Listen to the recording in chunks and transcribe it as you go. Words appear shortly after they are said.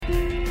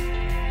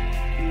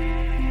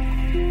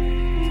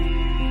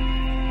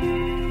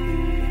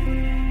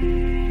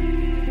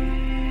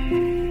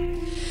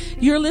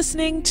You're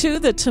listening to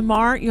the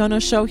Tamar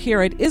Yonah Show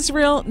here at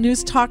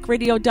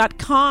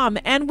IsraelNewsTalkRadio.com,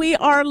 and we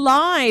are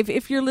live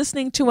if you're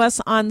listening to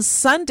us on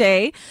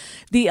Sunday,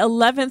 the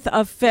 11th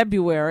of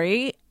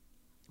February,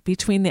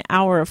 between the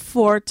hour of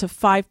 4 to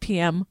 5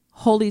 p.m.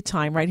 Holy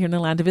Time right here in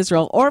the land of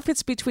Israel, or if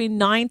it's between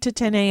 9 to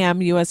 10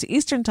 a.m. U.S.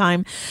 Eastern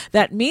Time,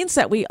 that means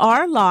that we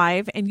are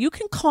live, and you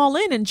can call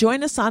in and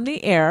join us on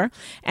the air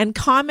and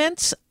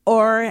comment,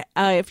 or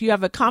if you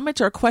have a comment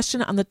or a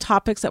question on the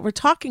topics that we're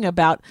talking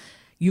about,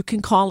 you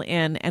can call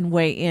in and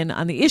weigh in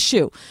on the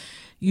issue.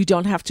 You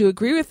don't have to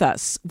agree with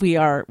us. We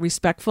are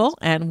respectful,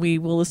 and we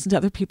will listen to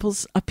other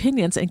people's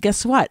opinions, and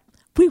guess what?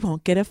 We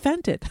won't get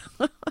offended.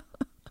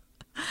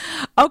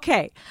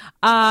 Okay.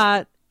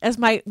 As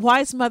my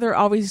wise mother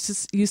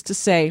always used to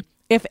say,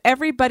 if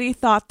everybody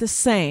thought the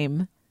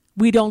same,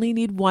 we'd only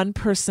need one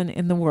person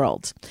in the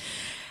world.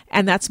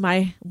 And that's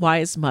my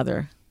wise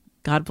mother.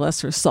 God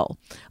bless her soul.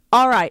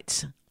 All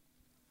right.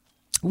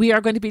 We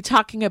are going to be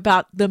talking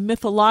about the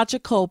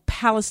mythological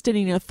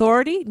Palestinian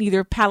Authority,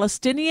 neither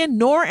Palestinian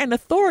nor an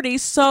authority,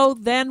 so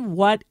then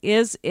what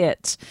is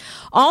it?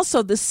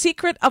 Also, the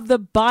secret of the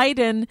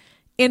Biden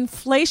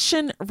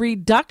Inflation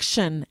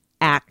Reduction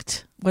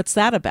Act. What's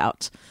that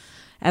about?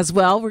 As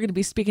well, we're going to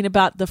be speaking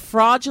about the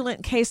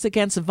fraudulent case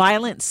against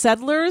violent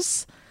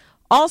settlers,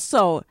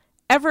 also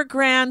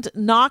Evergrande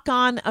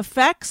knock-on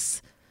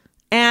effects,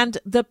 and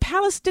the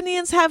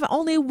Palestinians have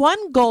only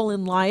one goal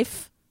in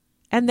life,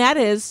 and that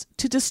is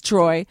to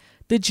destroy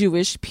the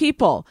Jewish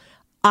people.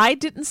 I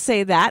didn't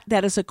say that.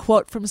 That is a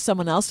quote from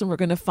someone else, and we're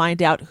going to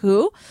find out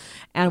who,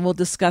 and we'll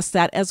discuss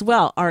that as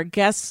well. Our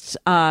guest,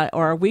 or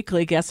our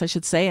weekly guest, I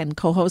should say, and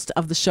co-host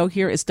of the show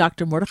here is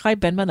Dr. Mordechai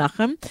Ben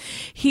Menachem.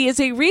 He is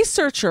a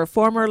researcher,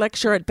 former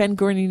lecturer at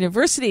Ben-Gurion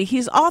University.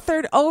 He's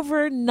authored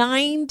over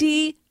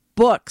 90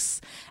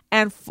 books,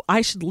 and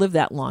I should live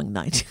that long,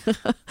 90,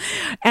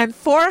 and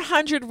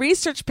 400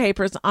 research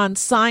papers on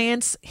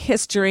science,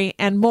 history,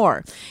 and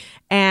more.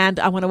 And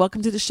I want to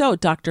welcome to the show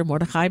Dr.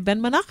 Mordechai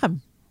Ben Menachem.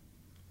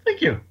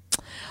 Thank you.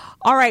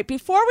 All right.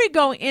 Before we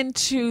go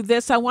into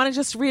this, I want to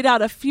just read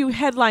out a few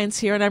headlines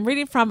here. And I'm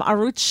reading from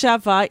Arutz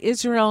Sheva,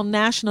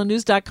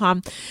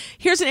 IsraelNationalNews.com.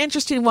 Here's an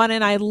interesting one.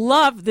 And I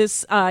love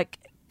this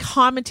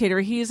commentator.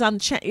 He's on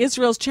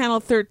Israel's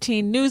Channel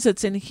 13 News.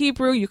 It's in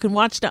Hebrew. You can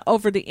watch it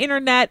over the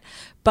internet.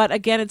 But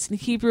again, it's in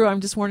Hebrew. I'm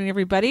just warning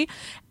everybody.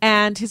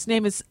 And his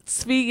name is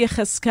Tzvi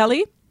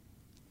Yechezkeli.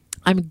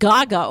 I'm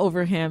gaga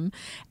over him.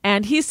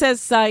 And he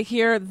says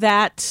here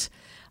that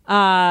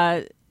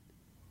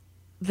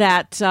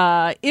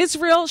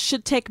Israel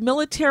should take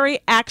military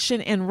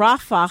action in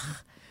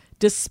Rafah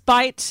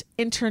despite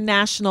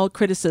international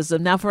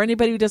criticism. Now, for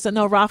anybody who doesn't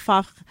know,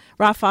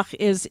 Rafah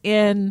is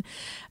in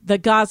the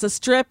Gaza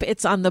Strip.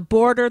 It's on the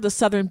border, the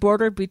southern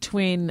border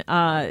between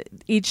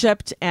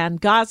Egypt and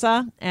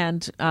Gaza.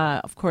 And,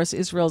 of course,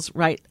 Israel's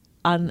right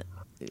on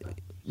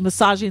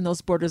massaging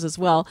those borders as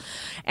well.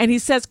 And he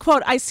says,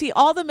 quote, I see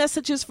all the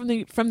messages from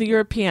the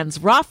Europeans.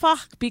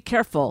 Rafah, be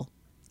careful.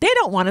 They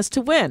don't want us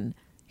to win.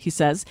 He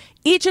says,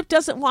 Egypt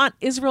doesn't want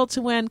Israel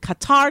to win.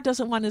 Qatar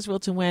doesn't want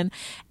Israel to win.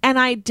 And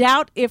I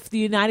doubt if the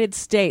United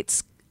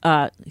States,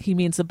 he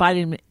means the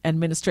Biden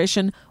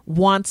administration,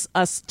 wants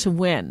us to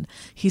win.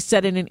 He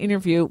said in an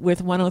interview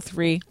with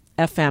 103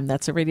 FM.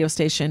 That's a radio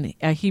station,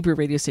 a Hebrew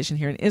radio station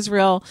here in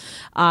Israel.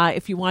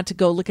 If you want to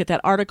go look at that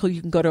article,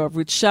 you can go to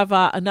Arutz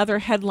Sheva. Another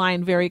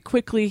headline very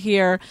quickly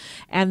here,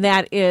 and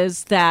that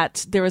is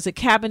that there was a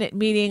cabinet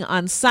meeting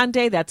on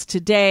Sunday. That's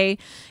today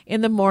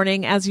in the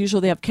morning. As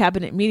usual, they have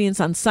cabinet meetings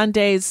on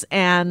Sundays,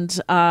 and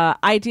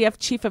IDF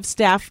Chief of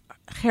Staff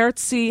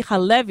Herzi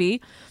Halevi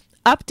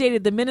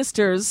updated the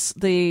ministers,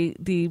 the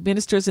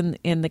ministers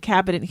in the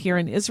cabinet here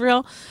in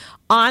Israel,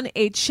 on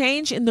a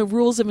change in the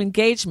rules of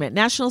engagement.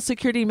 National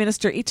Security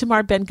Minister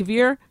Itamar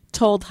Ben-Gvir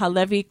told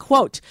Halevi,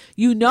 quote,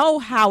 you know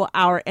how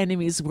our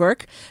enemies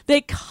work. They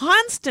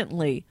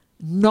constantly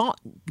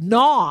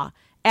gnaw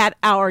at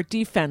our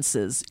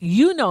defenses.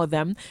 You know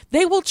them.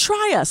 They will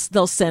try us.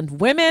 They'll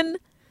send women.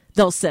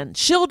 They'll send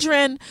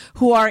children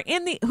who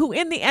in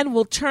the end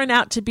will turn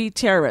out to be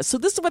terrorists. So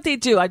this is what they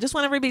do. I just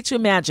want everybody to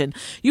imagine.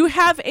 You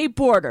have a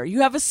border. You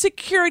have a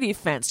security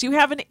fence. You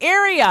have an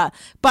area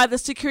by the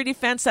security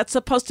fence that's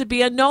supposed to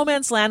be a no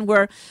man's land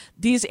where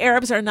these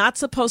Arabs are not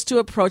supposed to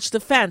approach the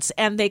fence.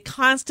 And they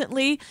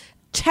constantly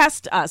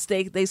test us.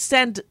 They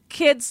send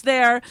kids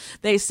there.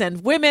 They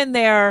send women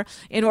there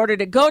in order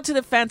to go to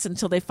the fence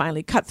until they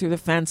finally cut through the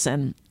fence,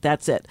 and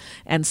that's it.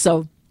 And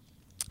so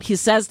he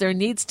says there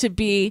needs to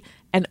be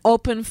an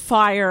open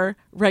fire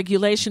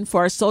regulation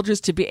for our soldiers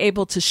to be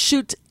able to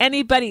shoot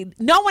anybody.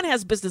 No one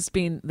has business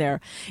being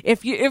there.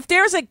 If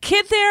there's a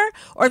kid there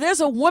or there's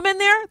a woman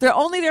there, they're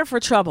only there for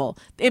trouble.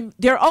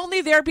 They're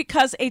only there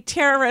because a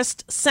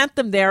terrorist sent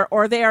them there,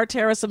 or they are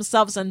terrorists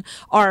themselves and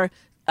are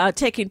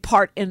taking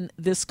part in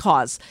this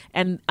cause.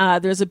 And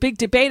there's a big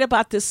debate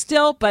about this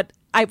still, but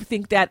I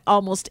think that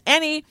almost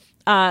any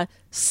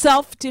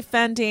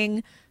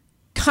self-defending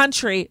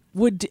country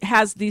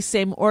has these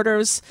same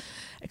orders.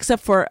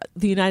 except for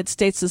the United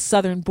States'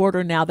 southern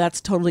border now.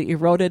 That's totally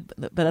eroded,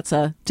 but that's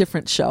a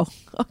different show.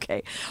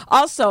 Okay.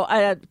 Also,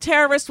 a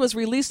terrorist was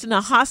released in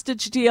a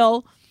hostage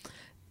deal,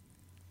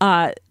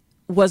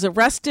 was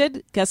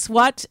arrested. Guess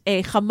what?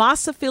 A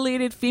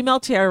Hamas-affiliated female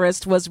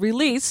terrorist was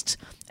released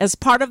as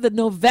part of the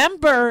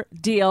November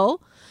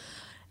deal,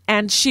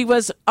 and she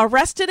was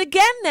arrested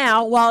again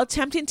now while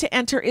attempting to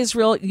enter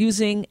Israel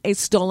using a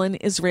stolen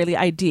Israeli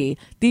ID.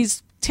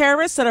 These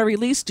terrorists that are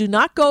released do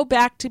not go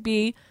back to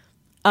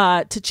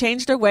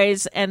change their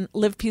ways and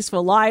live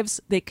peaceful lives.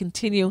 They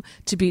continue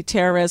to be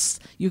terrorists.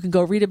 You can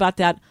go read about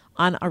that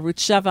on Arutz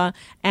Sheva.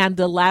 And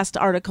the last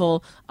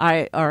article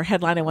or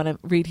headline I want to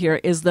read here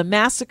is the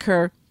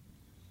massacre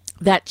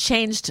that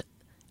changed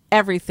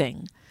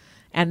everything.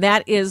 And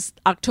that is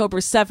October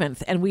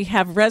 7th. And we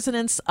have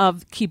residents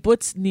of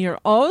Kibbutz Nir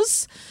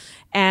Oz.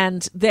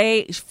 And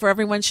they, for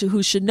everyone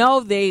who should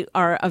know, they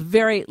are a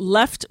very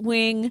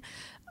left-wing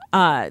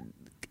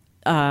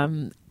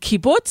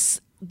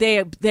kibbutz.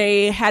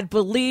 They had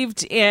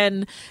believed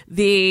in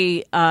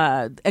the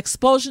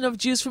expulsion of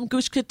Jews from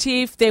Gush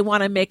Katif. They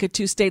want to make a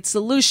two-state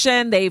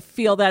solution. They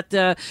feel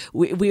that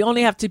we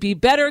only have to be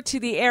better to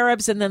the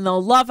Arabs and then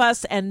they'll love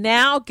us. And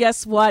now,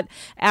 guess what?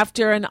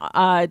 After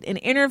an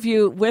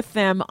interview with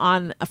them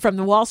from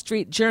the Wall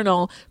Street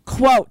Journal,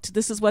 quote,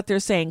 this is what they're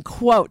saying,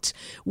 quote,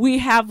 "We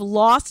have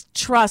lost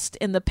trust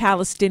in the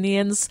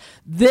Palestinians.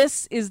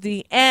 This is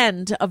the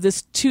end of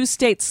this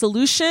two-state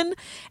solution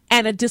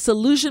and a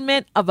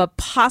disillusionment of a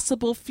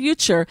possible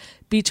future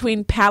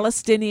between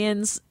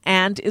Palestinians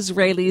and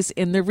Israelis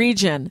in the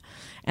region."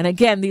 And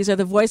again, these are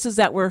the voices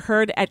that were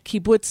heard at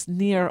Kibbutz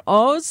Nir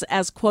Oz,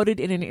 as quoted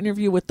in an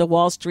interview with the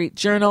Wall Street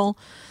Journal.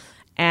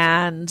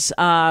 And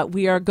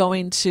we are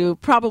going to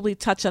probably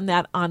touch on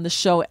that on the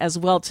show as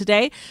well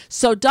today.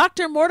 So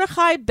Dr.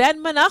 Mordechai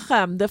Ben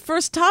Menachem, the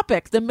first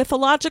topic, the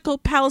mythological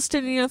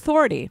Palestinian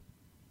Authority.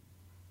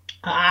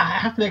 I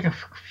have to make a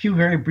few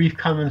very brief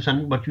comments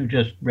on what you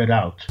just read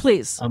out.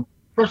 Please.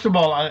 First of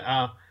all,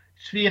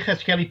 Tzvi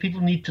Cheskeli,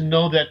 people need to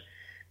know that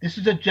this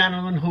is a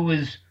gentleman who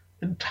is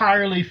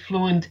entirely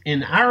fluent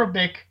in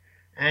Arabic,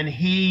 and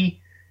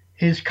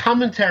his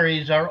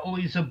commentaries are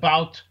always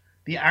about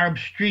the Arab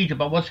street,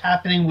 about what's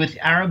happening with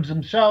Arabs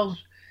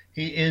themselves.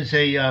 He is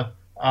a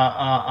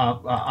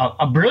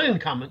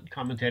brilliant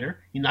commentator.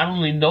 He not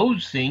only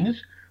knows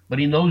things, but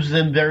he knows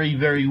them very,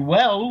 very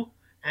well.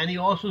 And he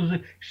also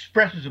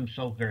expresses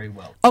himself very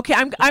well. Okay,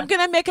 I'm going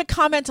to make a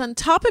comment on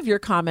top of your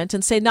comment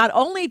and say not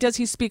only does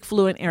he speak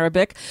fluent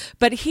Arabic,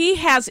 but he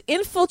has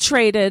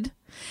infiltrated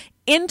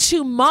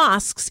into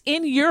mosques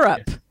in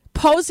Europe, yes,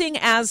 posing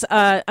as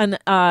an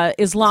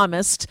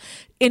Islamist,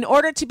 in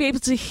order to be able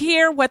to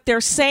hear what they're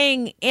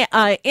saying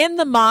in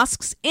the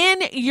mosques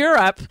in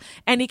Europe.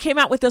 And he came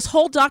out with this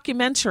whole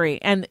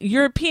documentary. And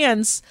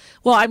Europeans,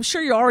 well, I'm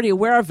sure you're already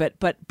aware of it,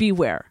 but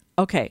beware.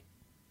 Okay.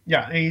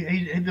 Yeah,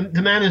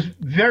 the man is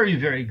very,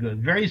 very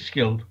good, very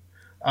skilled.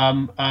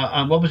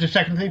 What was the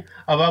second thing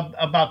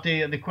about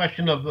the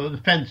question of the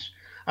fence?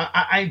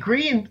 I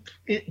agree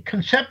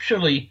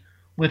conceptually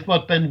with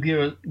what Ben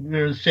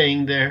Gvir is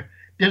saying there.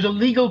 There's a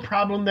legal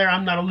problem there.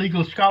 I'm not a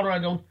legal scholar. I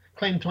don't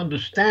claim to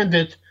understand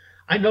it.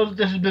 I know that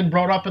this has been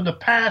brought up in the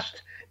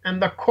past,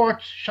 and the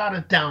courts shot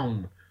it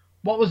down.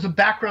 What was the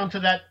background to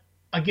that?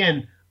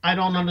 Again, I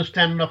don't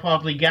understand enough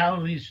of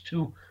legalities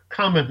to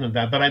comment on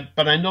that,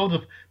 but I know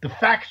the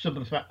facts of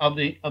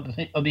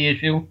the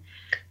issue,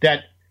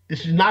 that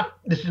this is not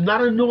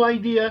a new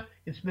idea.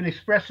 It's been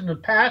expressed in the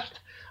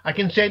past. I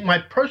can say my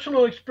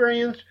personal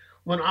experience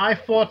when I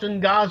fought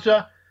in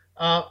Gaza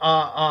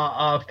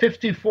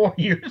 54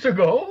 years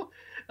ago.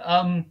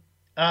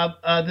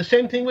 The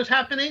same thing was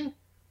happening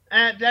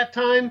at that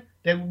time.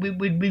 That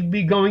we'd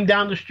be going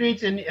down the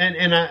streets in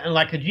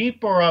like a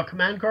Jeep or a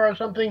command car or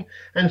something,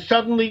 and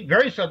suddenly,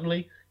 very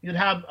suddenly, you'd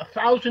have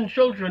 1,000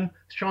 children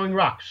throwing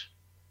rocks.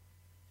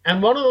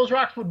 And one of those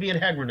rocks would be a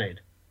hand grenade.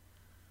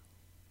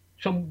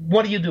 So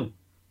what do you do?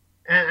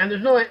 And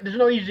there's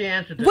no easy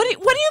answer to that. What do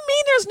you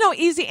mean there's no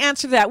easy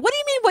answer to that? What do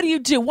you mean, what do you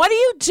do? What do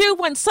you do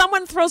when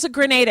someone throws a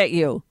grenade at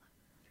you?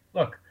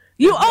 Look.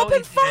 You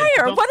open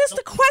fire. What is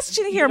the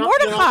question here,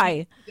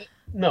 Mordechai?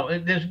 No,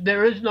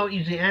 there is no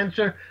easy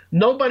answer.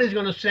 Nobody's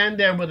going to stand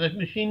there with a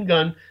machine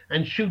gun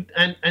and shoot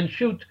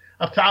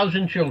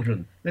 1,000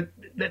 children.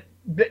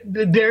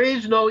 There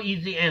is no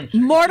easy answer.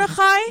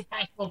 Mordechai,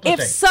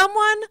 if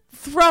someone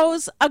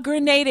throws a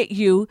grenade at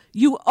you,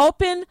 you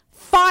open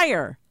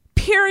fire.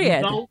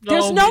 Period.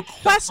 There's no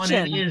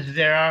question.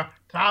 There are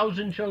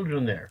 1,000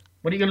 children there.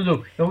 What are you going to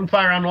do? You open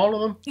fire on all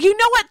of them? You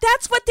know what?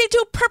 That's what they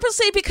do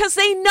purposely, because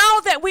they know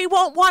that we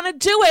won't want to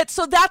do it,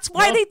 so that's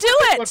why they do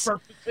it.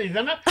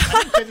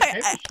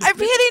 I'm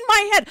hitting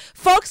my head.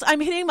 Folks,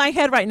 I'm hitting my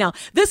head right now.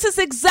 This is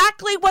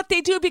exactly what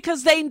they do,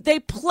 because they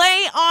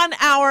play on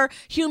our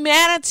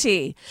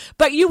humanity.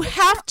 But you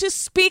have to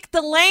speak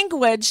the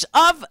language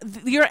of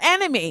your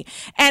enemy.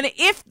 And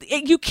if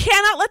you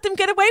cannot let them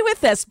get away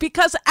with this,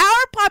 because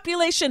our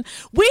population,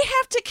 we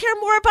have to care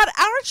more about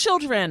our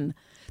children.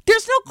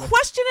 There's no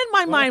question in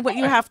my mind what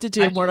you have to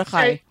do,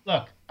 Mordechai.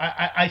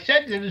 I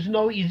said there is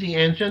no easy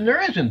answer, and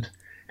there isn't.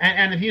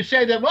 And if you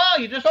say that, well,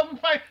 you just open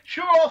fire,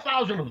 shoot all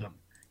 1,000 of them.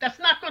 That's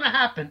not going to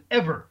happen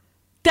ever.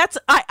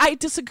 I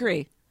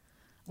disagree.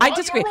 Well, I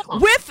disagree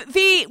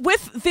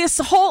with this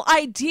whole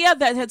idea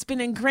that has been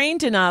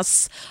ingrained in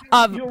us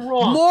of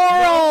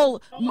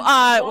moral,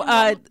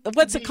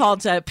 what's it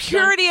called,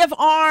 purity of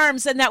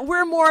arms, and that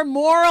we're more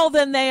moral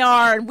than they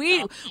are, and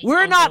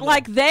we're not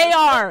like they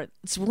are.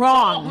 It's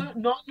wrong.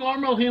 No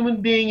normal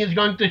human being is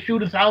going to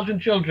shoot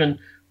 1,000 children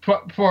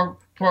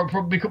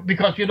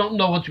because you don't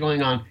know what's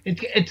going on.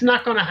 It's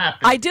not going to happen.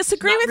 I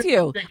disagree with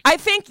you. I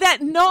think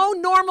that no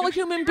normal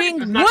human being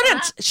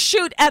wouldn't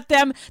shoot at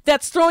them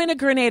that's throwing a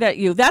grenade at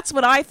you. That's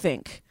what I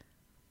think.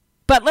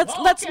 But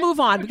let's move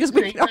on, because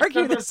we can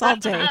argue this all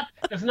day.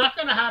 It's not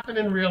going to happen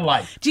in real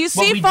life. Do you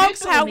see,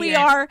 folks, how we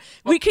are?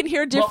 We can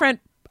hear different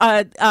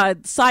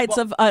sides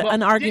of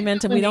an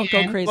argument, and we don't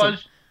go crazy.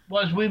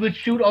 Was we would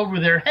shoot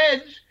over their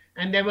heads,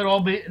 and they would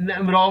all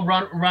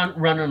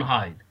run and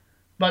hide.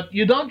 But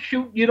you don't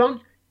shoot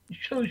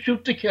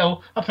to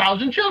kill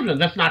 1,000 children.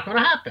 That's not going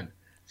to happen.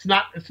 It's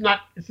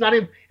not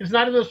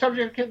even a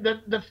subject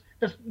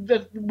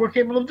that we're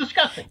capable of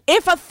discussing.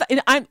 I'm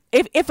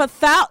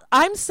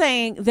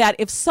saying that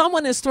if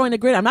someone is throwing a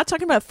grenade, I'm not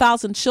talking about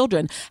 1,000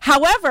 children.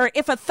 However,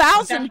 if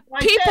 1,000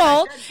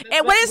 people,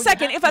 wait a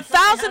second, if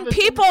 1,000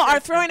 people are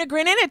throwing a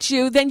grenade at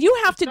you, then you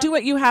have to do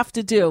what you have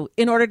to do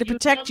in order to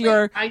protect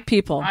your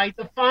people.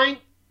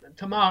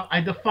 Tamar, I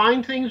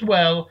define things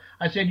well.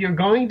 I said you're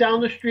going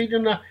down the street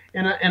in a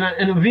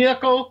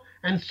vehicle,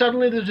 and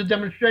suddenly there's a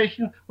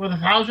demonstration with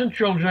 1,000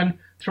 children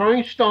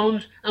throwing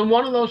stones, and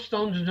one of those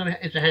stones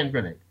is a hand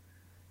grenade.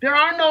 There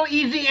are no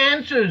easy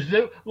answers.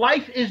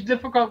 Life is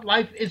difficult.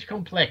 Life is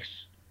complex.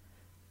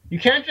 You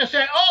can't just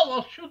say, "Oh,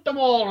 well, shoot them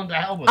all and to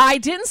hell with it." I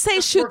didn't say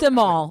shoot them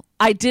all.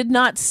 I did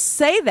not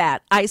say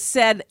that. I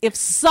said if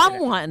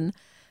someone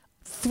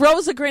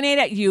throws a grenade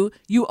at you,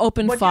 you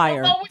open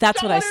fire.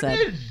 That's what I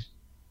said.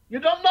 You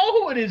don't know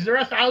who it is. There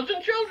are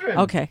 1,000 children.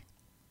 Okay.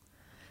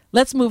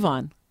 Let's move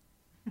on.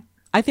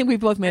 I think we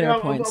both made our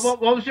points. What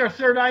was your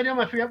third item?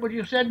 I forget what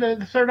you said,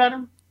 the third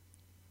item?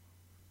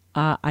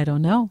 I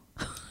don't know.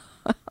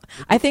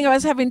 I think I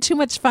was having too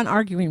much fun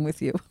arguing with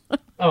you.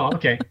 Oh,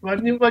 okay.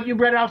 Well, you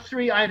read out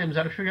 3 items.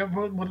 I forget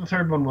what the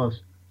third one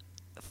was.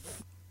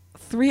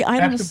 3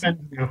 items?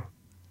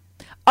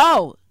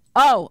 Oh,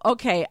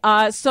 okay.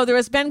 So there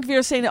was Ben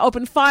Gvir saying to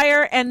open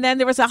fire, and then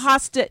there was a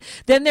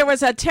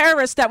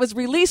terrorist that was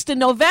released in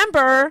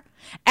November,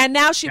 and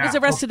now she was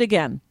arrested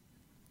again.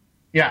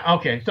 Yeah.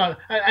 Okay. So,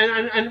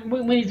 and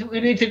we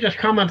need to just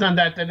comment on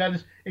that. That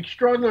is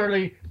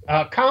extraordinarily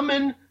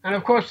common, and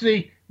of course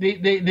the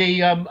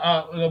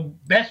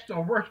best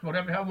or worst,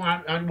 whatever you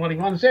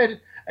want to say,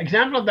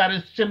 example of that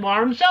is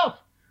Tamar himself,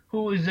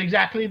 who is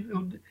exactly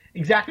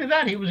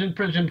that. He was in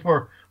prison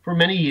for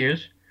many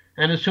years.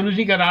 And as soon as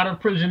he got out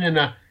of prison in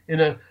a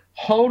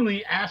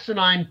wholly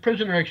asinine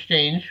prisoner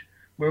exchange,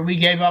 where we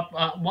gave up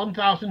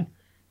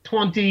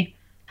 1,020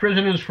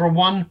 prisoners for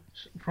one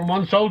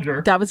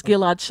soldier. That was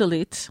Gilad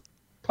Shalit.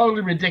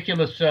 Totally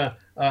ridiculous deal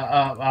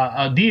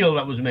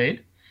that was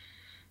made.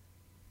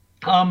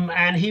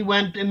 And he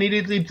went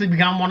immediately to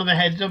become one of the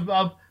heads of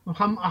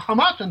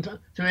Hamas, and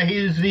so he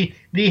is the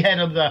head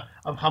of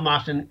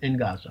Hamas in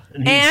Gaza,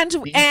 and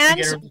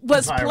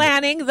was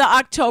planning the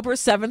October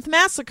 7th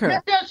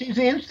massacre. Yes, he's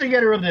the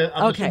instigator of this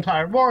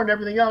entire war and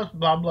everything else,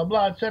 blah blah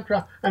blah,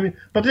 etc. I mean,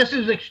 but this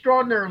is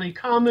extraordinarily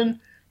common.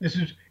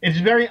 It's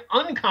very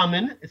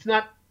uncommon. It's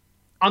not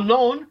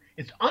unknown.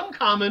 It's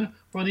uncommon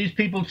for these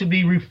people to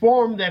be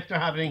reformed after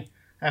having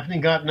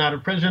gotten out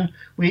of prison.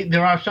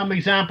 There are some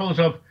examples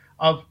of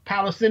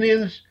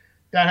Palestinians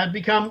that have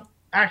become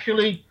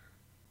actually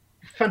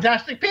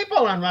fantastic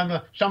people, and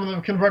some of them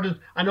have converted.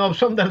 I know of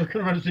some that have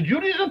converted to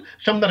Judaism,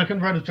 some that have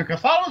converted to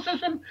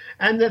Catholicism,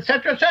 and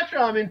etc.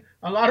 etc. I mean,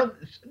 a lot of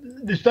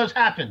this does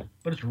happen,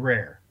 but it's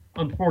rare,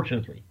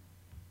 unfortunately.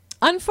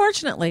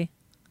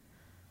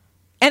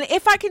 And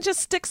if I can just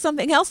stick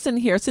something else in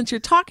here, since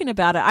you're talking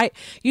about it,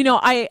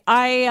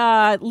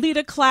 I lead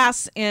a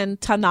class in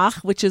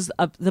Tanakh, which is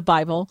the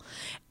Bible,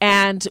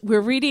 and we're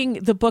reading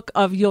the book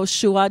of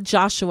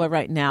Joshua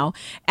right now.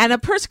 And a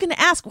person can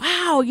ask,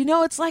 wow,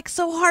 it's like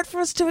so hard for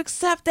us to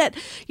accept that,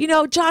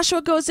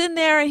 Joshua goes in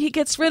there and he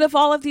gets rid of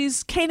all of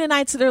these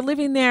Canaanites that are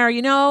living there.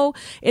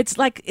 It's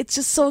like, it's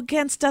just so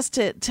against us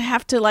to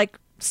have to like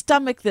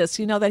stomach this,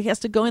 that he has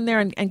to go in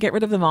there and get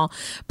rid of them all.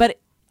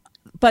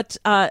 But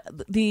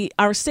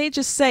our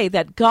sages say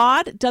that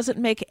God doesn't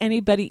make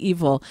anybody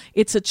evil.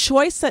 It's a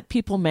choice that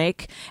people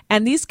make.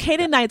 And these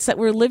Canaanites that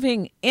were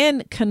living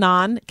in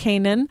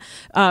Canaan,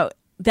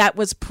 that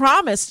was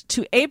promised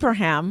to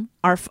Abraham,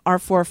 our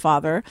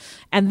forefather,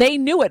 and they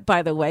knew it,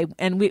 by the way.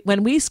 And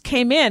when we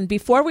came in,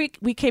 before we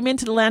came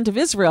into the land of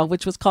Israel,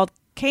 which was called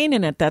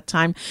Canaan at that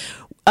time,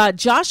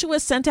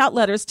 Joshua sent out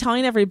letters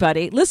telling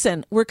everybody,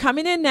 listen, we're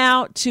coming in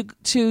now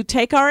to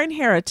take our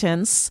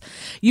inheritance.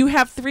 You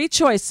have 3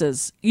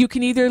 choices. You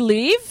can either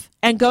leave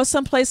and go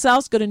someplace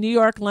else, go to New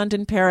York,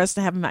 London, Paris,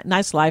 to have a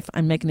nice life.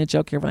 I'm making a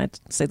joke here when I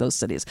say those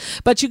cities.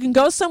 But you can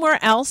go somewhere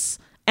else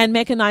and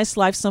make a nice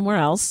life somewhere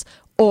else.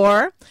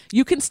 Or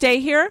you can stay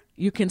here,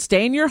 you can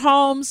stay in your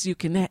homes, you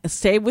can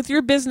stay with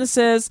your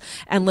businesses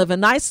and live a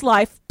nice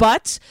life,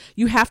 but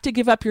you have to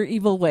give up your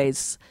evil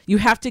ways. You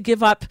have to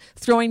give up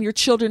throwing your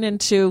children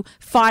into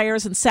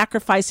fires and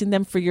sacrificing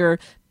them for your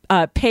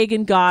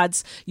pagan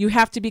gods. You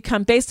have to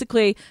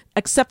basically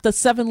accept the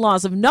 7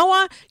 laws of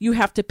Noah. You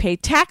have to pay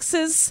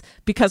taxes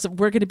because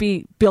we're going to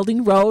be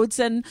building roads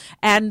and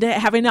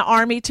having an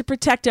army to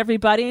protect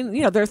everybody. And,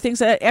 there are things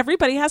that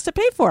everybody has to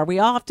pay for. We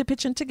all have to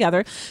pitch in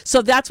together.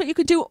 So that's what you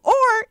can do.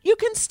 Or you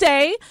can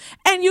stay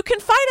and you can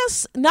fight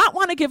us, not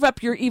want to give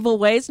up your evil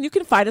ways, and you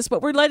can fight us,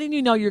 but we're letting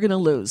you know you're going to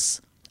lose.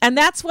 And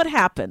that's what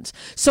happened.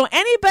 So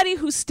anybody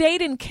who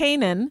stayed in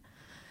Canaan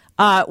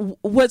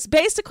was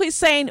basically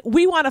saying,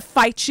 we want to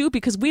fight you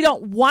because we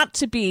don't want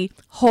to be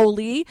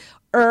holy,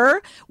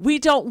 we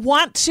don't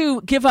want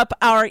to give up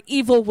our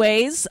evil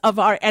ways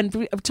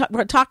and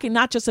we're talking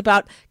not just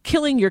about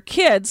killing your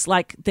kids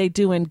like they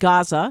do in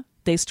Gaza.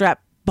 They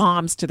strap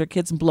bombs to their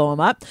kids and blow them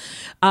up.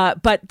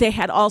 But they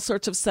had all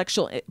sorts of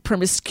sexual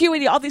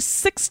promiscuity, all these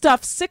sick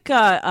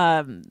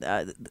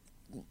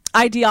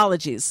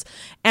ideologies.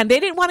 And they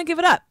didn't want to give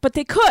it up, but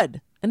they could.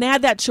 And they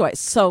had that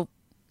choice. So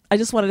I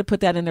just wanted to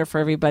put that in there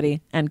for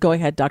everybody. And go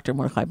ahead, Dr.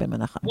 Mordechai Ben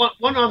Menachem.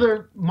 One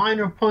other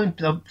minor point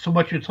to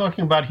what you're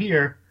talking about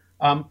here.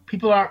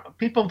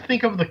 People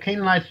think of the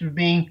Canaanites as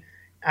being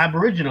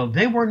Aboriginal.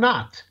 They were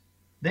not.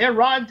 They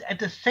arrived at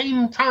the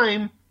same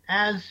time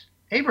as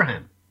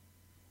Abraham.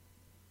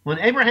 When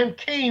Abraham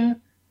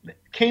came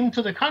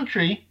to the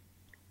country,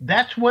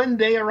 that's when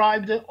they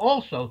arrived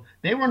also.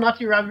 They were not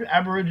the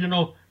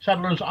Aboriginal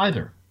settlers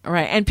either. All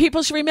right. And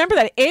people should remember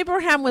that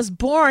Abraham was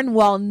born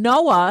while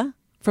Noah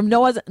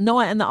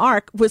and the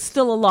ark was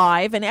still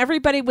alive, and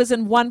everybody was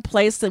in one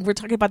place. And we're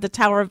talking about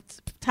the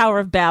Tower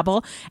of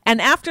Babel.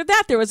 And after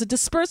that, there was a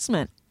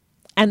disbursement,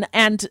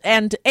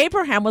 and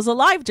Abraham was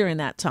alive during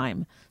that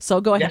time.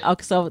 So go ahead. Yes.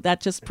 Okay, so that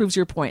just proves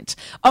your point.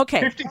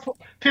 Okay,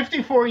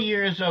 54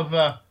 years of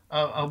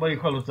what do you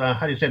call it?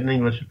 How do you say it in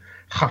English?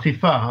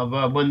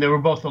 Chatifa, of when they were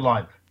both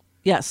alive.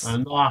 Yes,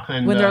 Noach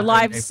and when their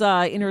lives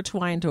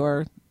intertwined,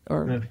 or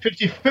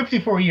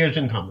 54 years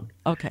in common.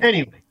 Okay.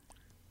 Anyway.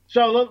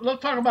 So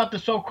let's talk about the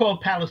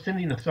so-called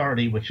Palestinian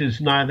Authority, which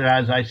is neither,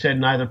 as I said,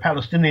 neither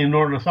Palestinian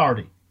nor an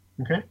authority.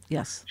 Okay?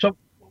 Yes. So,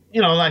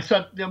 I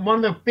thought one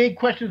of the big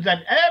questions that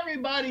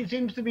everybody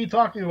seems to be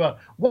talking about,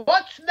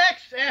 what's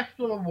next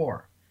after the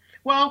war?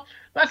 Well,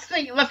 let's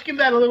give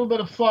that a little bit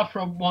of thought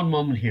for one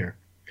moment here.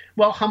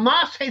 Well,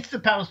 Hamas hates the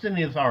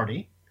Palestinian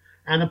Authority,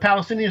 and the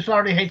Palestinian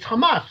Authority hates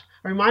Hamas.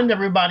 I remind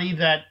everybody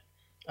that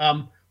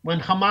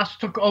when Hamas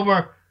took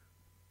over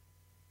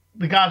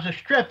the Gaza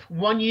Strip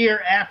 1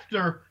 year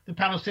after the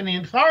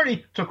Palestinian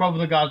Authority took over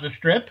the Gaza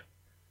Strip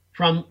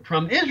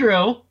from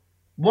Israel,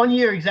 1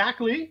 year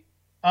exactly,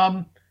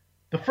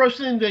 the first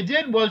thing they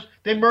did was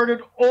they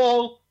murdered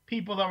all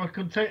people that were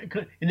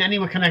in any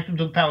way connected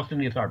to the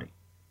Palestinian Authority.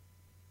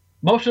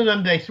 Most of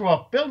them they threw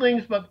off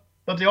buildings, but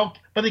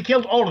they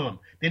killed all of them.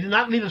 They did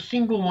not leave a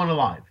single one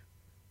alive.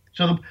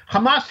 So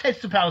Hamas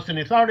hates the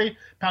Palestinian Authority.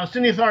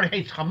 Palestinian Authority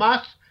hates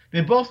Hamas.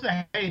 They both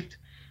hate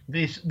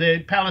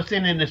the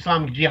Palestinian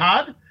Islamic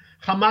Jihad.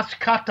 Hamas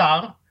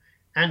Qatar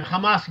and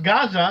Hamas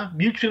Gaza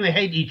mutually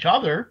hate each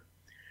other.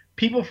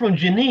 People from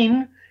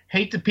Jenin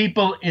hate the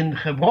people in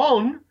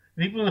Hebron.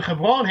 People in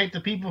Hebron hate the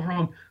people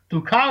from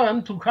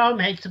Tulkarem.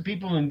 Tulkarem hates the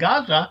people in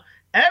Gaza.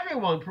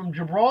 Everyone from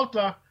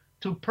Gibraltar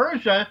to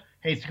Persia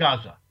hates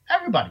Gaza.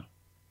 Everybody.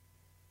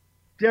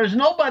 There's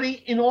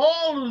nobody in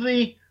all of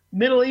the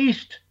Middle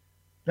East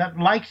that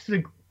likes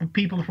the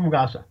people from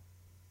Gaza.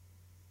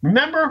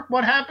 Remember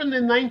what happened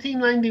in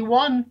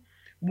 1991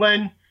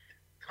 when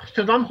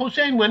Saddam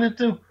Hussein went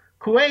into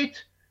Kuwait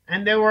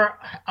and there were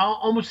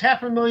almost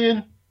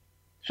 500,000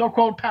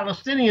 so-called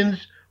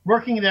Palestinians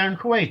working there in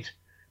Kuwait.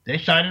 They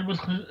sided with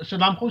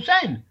Saddam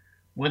Hussein.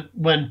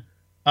 When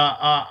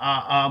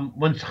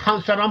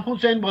Saddam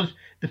Hussein was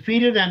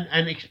defeated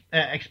and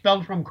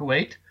expelled from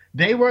Kuwait,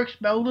 they were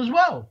expelled as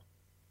well.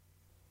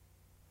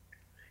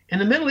 In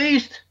the Middle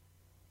East,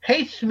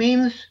 hate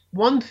means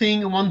one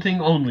thing and one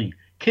thing only.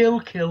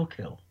 Kill, kill,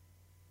 kill.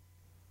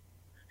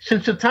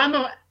 Since the time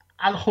of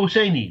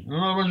al-Husseini, in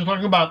other words, we're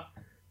talking about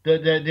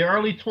the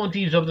early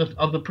 20s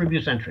of the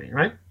previous century,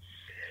 right?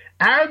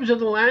 Arabs of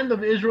the land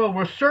of Israel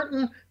were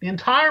certain the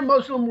entire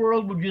Muslim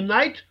world would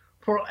unite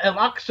for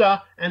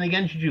Al-Aqsa and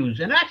against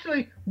Jews, and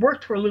actually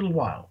worked for a little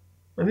while.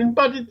 I mean,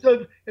 but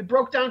it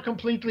broke down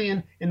completely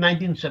in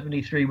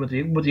 1973 with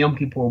the Yom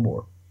Kippur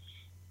War.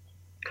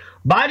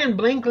 Biden,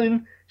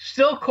 Blinken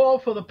still call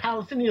for the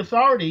Palestinian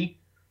Authority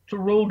to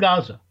rule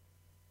Gaza.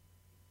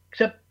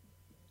 Except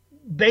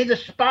they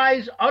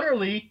despise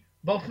utterly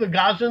both the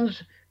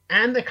Gazans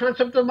and the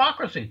concept of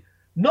democracy.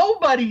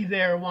 Nobody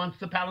there wants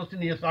the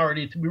Palestinian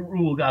Authority to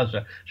rule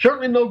Gaza.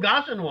 Certainly no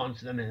Gazan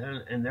wants them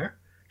in there.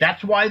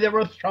 That's why they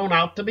were thrown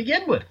out to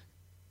begin with.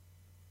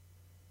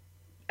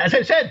 As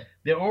I said,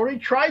 they already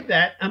tried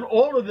that, and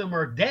all of them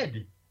are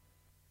dead.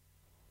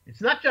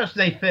 It's not just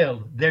they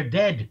failed, they're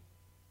dead.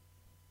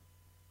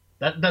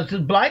 Does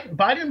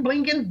Biden,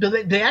 Blinken, do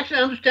they actually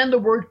understand the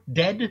word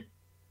dead?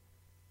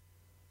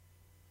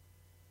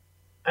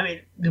 I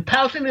mean, the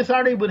Palestinian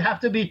Authority would have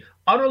to be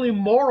utterly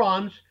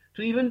morons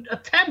to even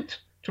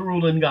attempt to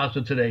rule in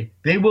Gaza today.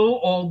 They will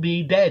all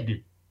be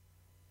dead.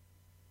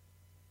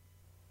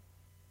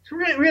 It's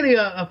really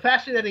a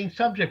fascinating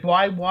subject.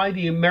 Why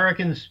the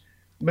American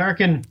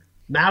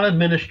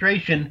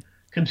maladministration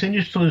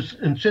continues to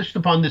insist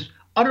upon this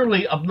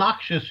utterly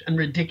obnoxious and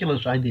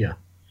ridiculous idea.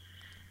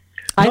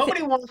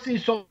 Nobody wants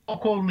these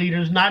so-called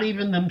leaders, not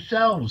even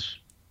themselves.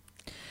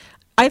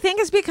 I think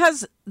it's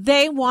because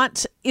they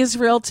want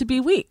Israel to be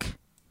weak.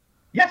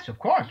 Yes, of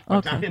course.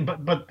 But, okay.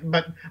 but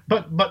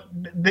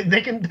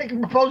they can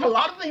propose a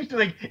lot of things to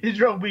make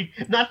Israel weak,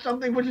 not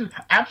something which is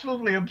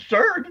absolutely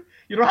absurd.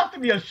 You don't have to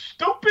be a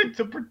stupid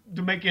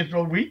to make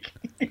Israel weak.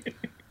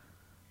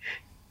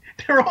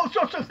 There are all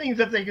sorts of things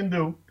that they can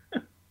do.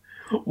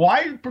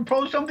 Why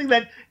propose something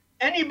that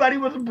anybody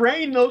with a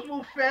brain knows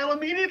will fail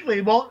immediately?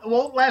 It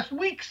won't last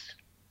weeks.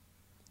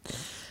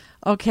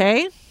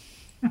 Okay.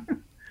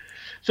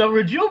 So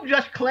Rajub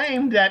just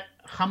claimed that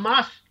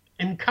Hamas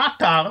in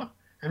Qatar,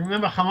 and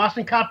remember Hamas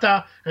in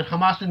Qatar and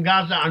Hamas in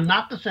Gaza are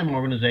not the same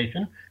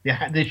organization.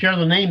 They share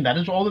the name. That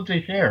is all that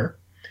they share.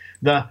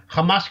 The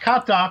Hamas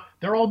Qatar,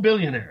 they're all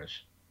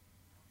billionaires.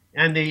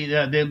 And the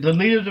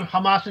leaders of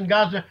Hamas in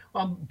Gaza,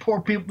 poor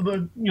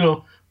people,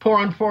 poor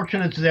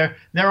unfortunates there,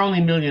 they're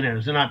only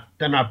millionaires. They're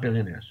not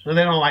billionaires. So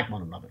they don't like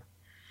one another.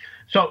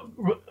 So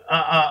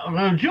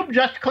Rajub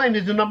just claimed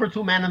he's the number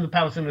 2 man in the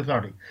Palestinian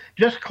Authority.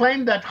 Just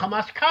claimed that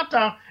Hamas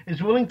Qatar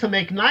is willing to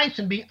make nice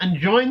and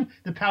join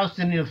the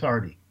Palestinian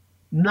Authority.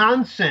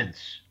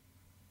 Nonsense.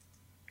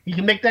 He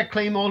can make that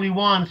claim all he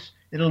wants.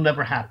 It'll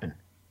never happen.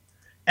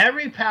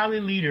 Every Pali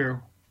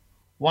leader,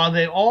 while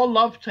they all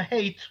love to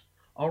hate,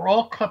 are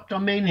all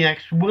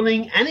kleptomaniacs,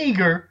 willing and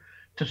eager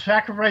to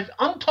sacrifice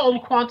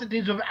untold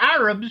quantities of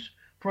Arabs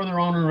for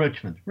their own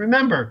enrichment.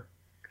 Remember,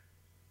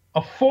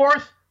 a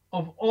fourth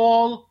of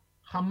all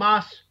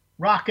Hamas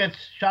rockets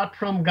shot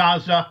from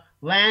Gaza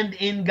land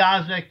in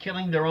Gaza,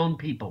 killing their own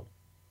people.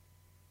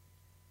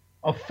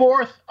 A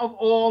fourth of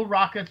all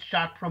rockets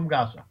shot from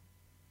Gaza.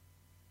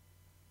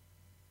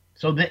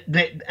 So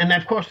and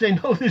of course they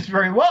know this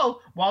very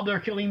well. While they're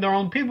killing their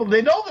own people,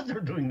 they know that they're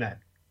doing that.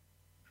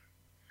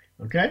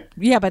 Okay?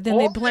 Yeah, but then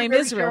all they blame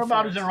really Israel. All they care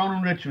about is their own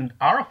enrichment.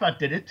 Arafat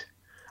did it.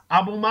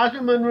 Abu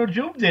Mazen and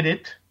Rajub did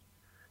it.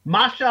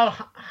 Mashal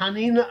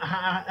Hania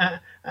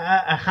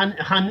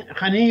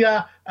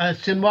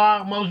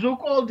Sinwar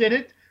Mazouk all did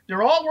it.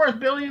 They're all worth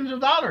billions of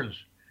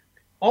dollars.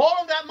 All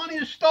of that money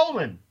is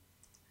stolen.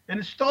 And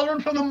it's stolen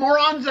from the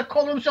morons that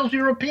call themselves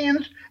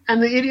Europeans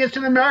and the idiots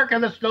in America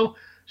that still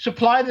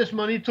supply this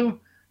money to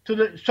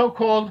the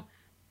so-called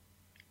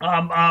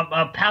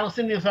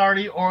Palestinian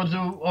Authority or the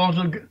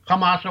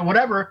Hamas or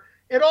whatever.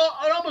 It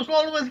almost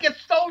always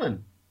gets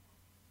stolen.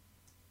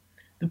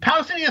 The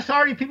Palestinian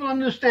Authority, people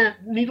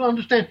need to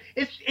understand,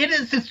 it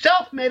is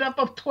itself made up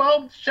of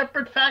 12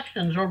 separate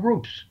factions or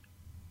groups.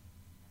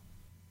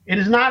 It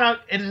is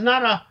not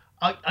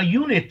a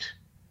unit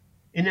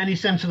in any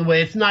sense of the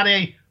way. It's not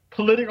a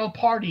political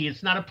party.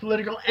 It's not a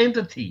political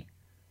entity.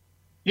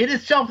 It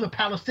itself, the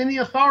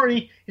Palestinian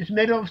Authority, is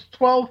made up of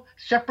 12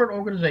 separate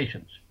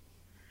organizations.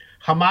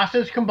 Hamas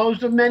is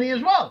composed of many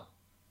as well.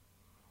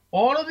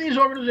 All of these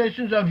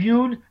organizations are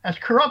viewed as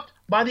corrupt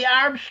by the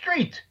Arab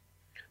street,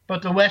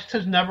 but the West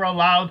has never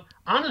allowed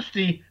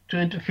honesty to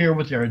interfere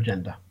with their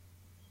agenda.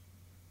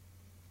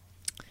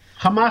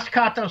 Hamas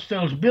Qatar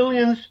steals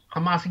billions.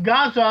 Hamas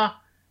Gaza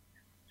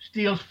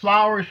steals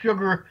flour,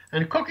 sugar,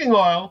 and cooking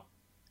oil,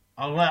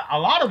 a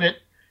lot of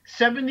it,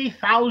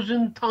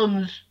 70,000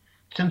 tons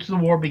since the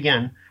war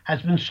began,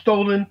 has been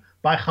stolen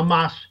by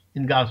Hamas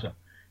in Gaza.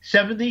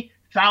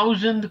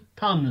 70,000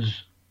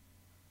 tons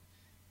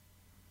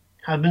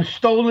have been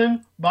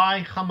stolen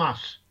by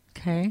Hamas.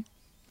 Okay.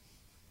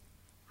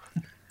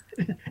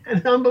 And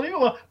it's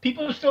unbelievable.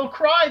 People still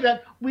cry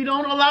that we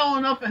don't allow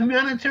enough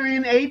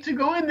humanitarian aid to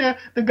go in there.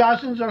 The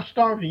Gazans are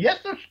starving. Yes,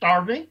 they're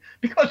starving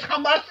because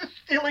Hamas is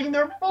stealing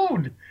their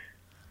food.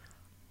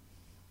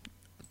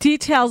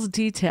 Details.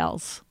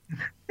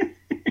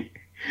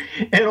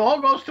 It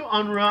all goes to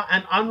UNRWA,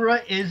 and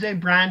UNRWA is a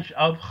branch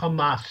of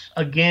Hamas.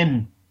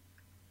 Again,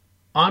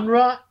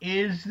 UNRWA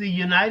is the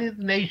United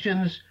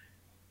Nations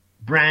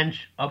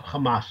branch of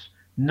Hamas.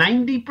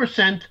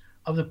 90%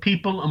 of the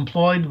people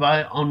employed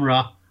by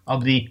UNRWA,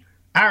 of the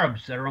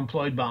Arabs that are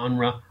employed by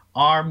UNRWA,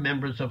 are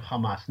members of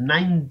Hamas.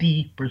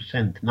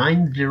 90%.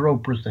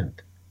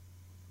 90%.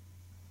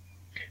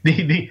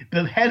 The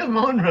head of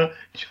UNRWA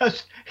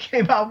just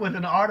came out with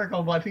an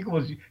article, I think it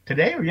was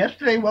today or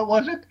yesterday, what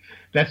was it?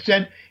 That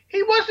said the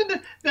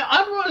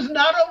UNRWA is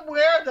not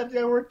aware that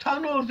there were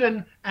tunnels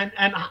and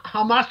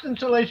Hamas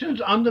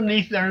installations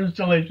underneath their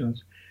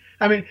installations.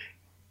 I mean,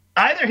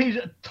 either he's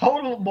a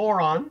total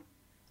moron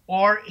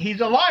or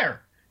he's a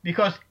liar,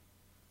 because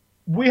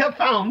we have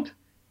found,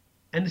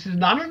 and this is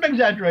not an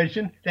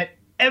exaggeration, that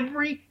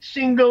every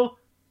single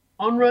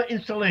UNRWA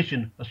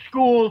installation, a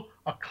school,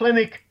 a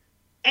clinic,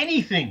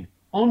 anything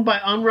owned by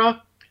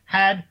UNRWA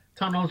had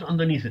tunnels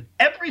underneath it.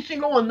 Every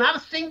single one, not a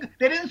single.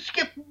 They didn't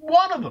skip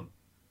one of them.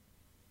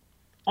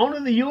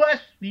 Only the U.S.,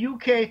 the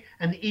U.K.,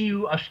 and the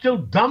EU are still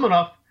dumb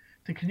enough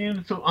to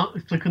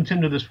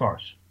continue this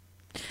farce.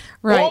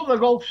 Right. All the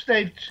Gulf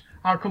states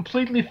are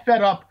completely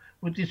fed up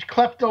with these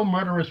klepto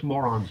murderous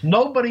morons.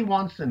 Nobody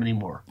wants them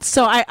anymore.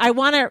 So I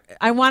want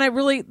to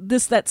really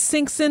that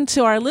sinks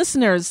into our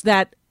listeners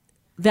that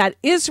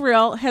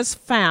Israel has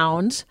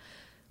found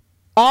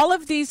all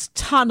of these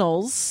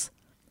tunnels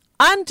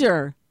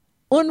under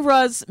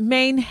UNRWA's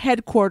main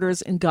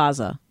headquarters in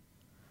Gaza.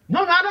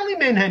 No, not only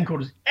main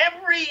headquarters.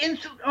 Every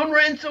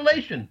UNRWA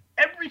installation,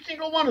 every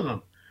single one of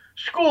them,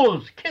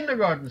 schools,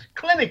 kindergartens,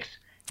 clinics.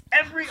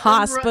 Every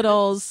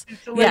hospitals,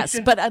 yes,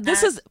 but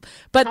this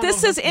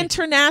is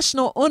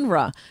international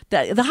UNRWA.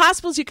 The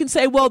hospitals, you can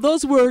say, well,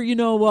 those were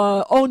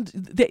owned.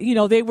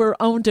 They were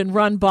owned and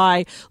run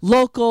by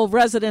local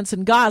residents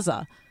in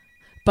Gaza.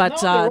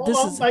 But no, this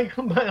is by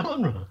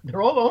UNRWA.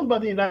 They're all owned by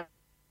the United.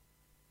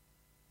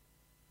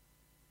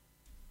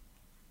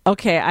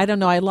 Okay, I don't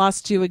know. I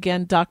lost you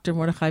again, Dr.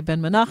 Mordechai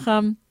Ben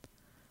Menachem.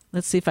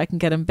 Let's see if I can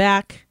get him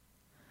back.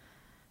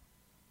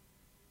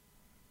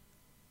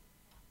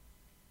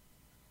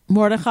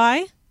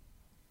 Mordechai?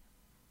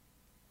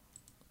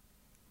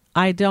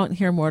 I don't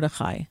hear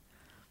Mordechai.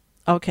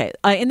 Okay.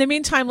 In the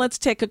meantime, let's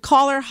take a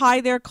caller. Hi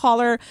there,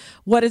 caller.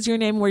 What is your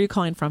name? Where are you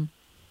calling from?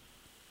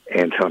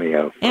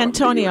 Antonio.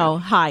 Antonio,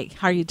 hi.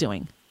 How are you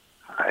doing?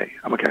 Hi.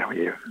 I'm okay. How are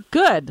you?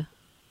 Good.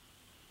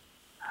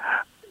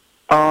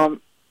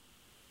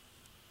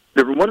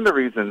 One of the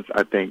reasons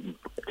I think,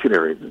 two of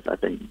the reasons I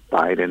think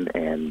Biden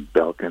and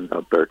Belkin,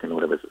 or Birkin,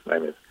 whatever his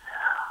name is,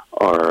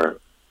 are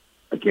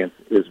against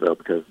Israel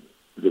because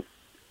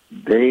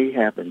they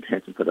have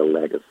intention for the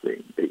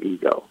legacy, the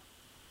ego.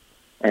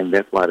 And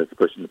that's why they're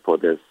pushing for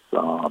this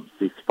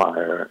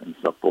ceasefire and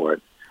so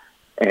forth.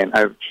 And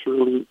I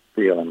truly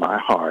feel in my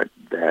heart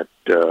that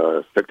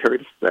Secretary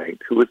of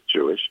State, who is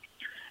Jewish,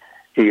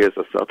 he is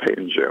a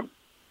self-hating Jew,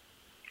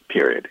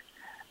 period.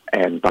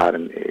 And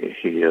Biden,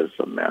 he is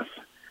a mess.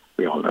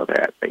 We all know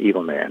that, an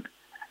evil man.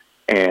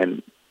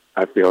 And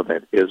I feel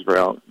that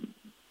Israel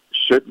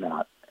should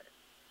not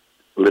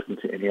listen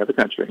to any other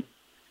country,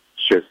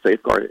 should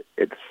safeguard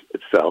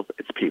itself,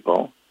 its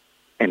people,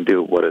 and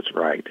do what is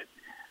right.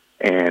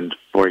 And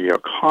for your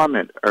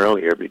comment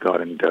earlier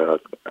regarding the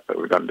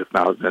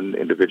 1,000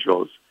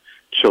 individuals,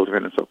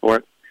 children, and so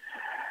forth,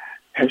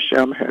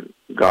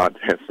 God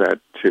has said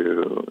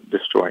to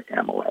destroy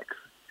Amalek.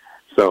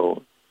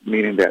 So,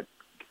 meaning that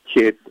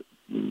kids,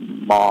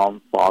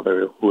 mom,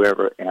 father,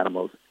 whoever,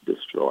 animals,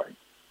 destroy.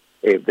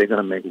 If they're going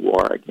to make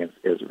war against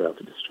Israel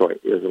to destroy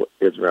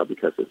Israel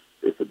because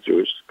it's a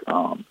Jewish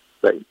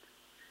state,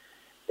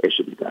 it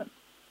should be done.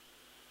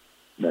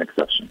 No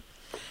exception.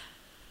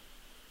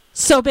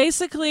 So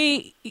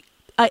basically,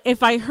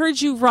 if I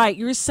heard you right,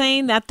 you're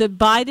saying that the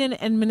Biden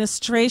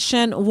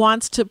administration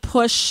wants to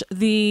push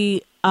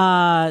the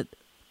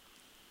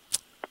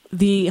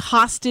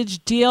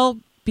hostage deal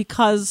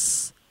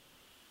because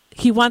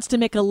he wants to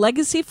make a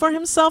legacy for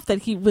himself,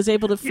 that he was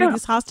able to free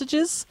these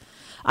hostages?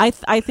 I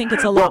think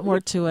it's a lot more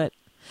to it.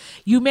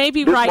 You may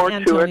be right,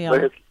 Antonio.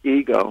 But his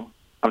ego,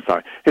 I'm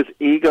sorry, his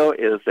ego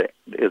is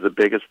the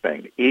biggest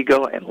thing.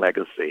 Ego and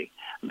legacy,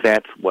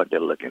 that's what they're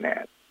looking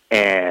at.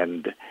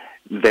 And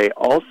they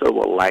also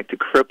would like to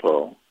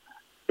cripple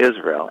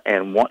Israel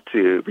and want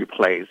to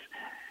replace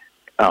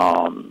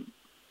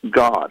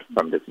God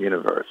from this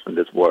universe, from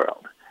this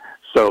world.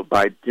 So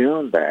by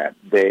doing that,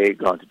 they're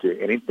going to do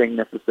anything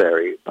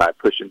necessary by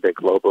pushing their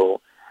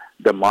global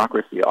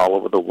democracy all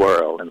over the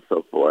world and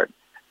so forth.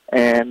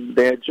 And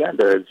their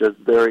agenda is just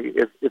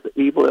it's an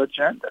evil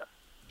agenda.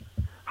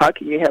 How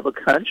can you have a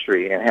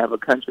country and have a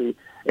country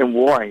in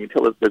war and you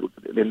tell the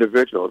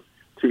individuals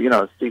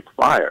to, cease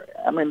fire?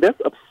 I mean, that's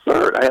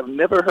absurd. I have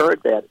never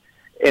heard that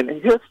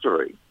in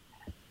history.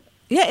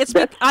 Yeah,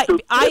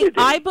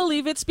 I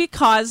believe it's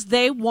because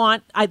they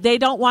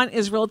don't want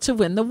Israel to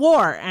win the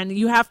war, and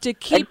you have to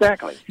keep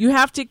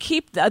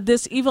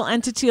this evil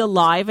entity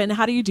alive. And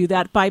how do you do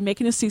that? By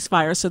making a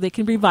ceasefire so they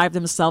can revive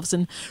themselves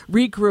and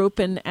regroup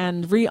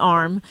and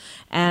rearm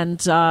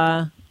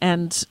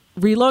and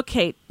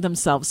relocate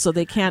themselves so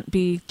they can't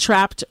be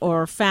trapped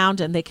or found,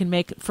 and they can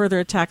make further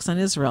attacks on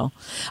Israel.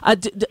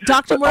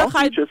 Dr.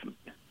 Mordechai,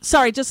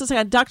 sorry, just a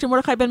second. Dr.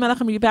 Mordechai Ben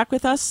Menachem, are you back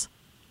with us?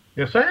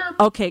 Yes, I am.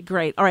 Okay,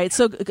 great. All right,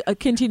 so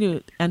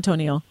continue,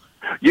 Antonio.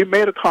 You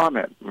made a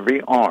comment,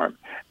 rearm.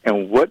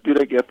 And what do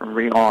they get from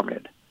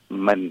rearming?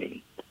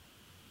 Money.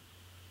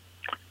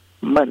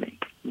 Money.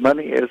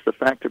 Money is the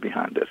factor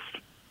behind this.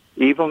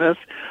 Evilness,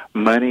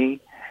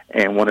 money,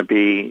 and want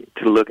to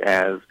look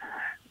as,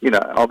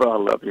 although I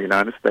love the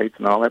United States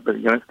and all that, but the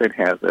United States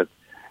has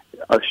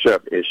a share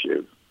of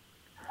issues.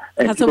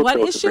 And has a what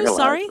issue?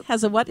 Sorry?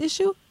 Has a what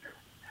issue?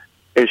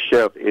 A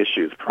share of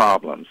issues,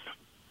 problems.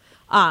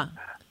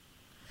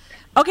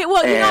 Okay,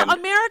 well,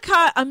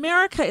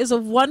 America is a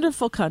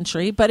wonderful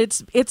country, but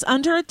it's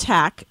under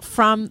attack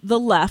from the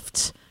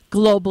left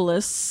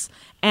globalists,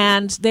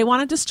 and they want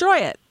to destroy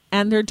it.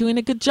 and they're doing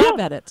a good job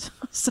at it.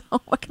 So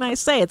what can I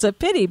say? It's a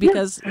pity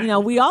because,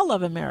 we all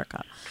love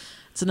America.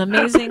 It's an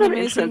amazing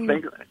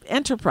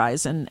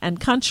enterprise and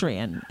country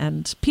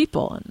and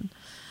people.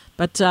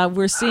 But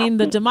we're seeing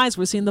the demise.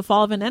 We're seeing the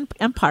fall of an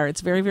empire.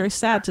 It's very, very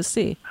sad to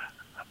see.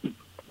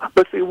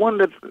 But see, one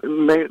that's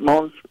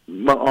most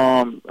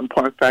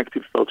important fact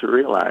people fail to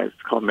realize is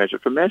called measure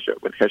for measure,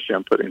 what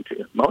Hashem put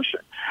into motion.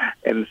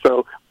 And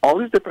so all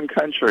these different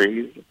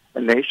countries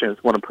and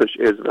nations want to push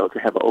Israel to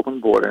have an open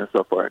border and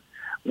so forth,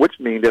 which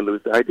means they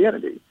lose their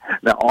identity.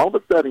 Now, all of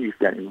a sudden, you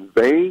see an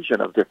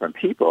invasion of different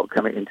people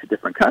coming into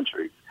different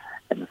countries,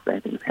 and the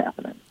same thing is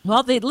happening.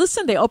 Well, they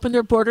opened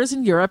their borders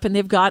in Europe, and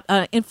they've got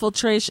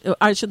infiltration.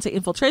 I shouldn't say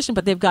infiltration,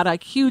 but they've got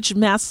a huge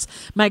mass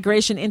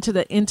migration into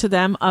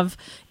them of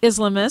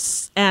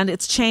Islamists, and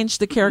it's changed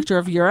the character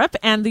of Europe.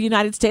 And the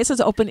United States has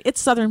opened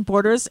its southern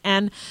borders,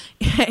 and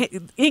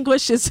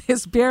English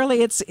is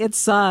barely its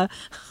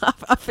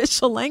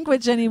official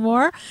language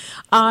anymore.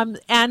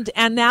 And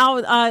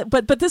now,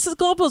 but this is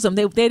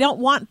globalism. They don't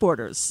want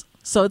borders.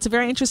 So it's a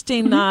very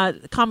interesting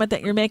comment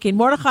that you're making.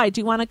 Mordechai,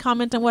 do you want to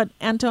comment on what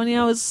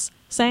Antonio is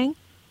saying?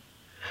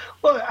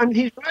 Well, I mean,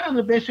 he's right on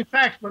the basic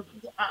facts, but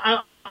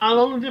I'll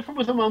only differ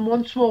with him on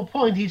one small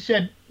point. He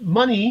said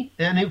money,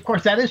 and of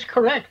course that is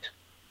correct.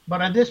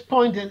 But at this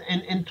point in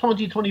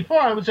 2024,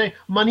 I would say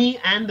money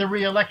and the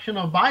re-election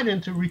of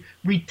Biden to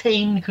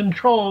retain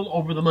control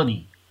over the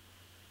money.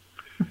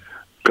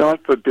 God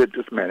forbid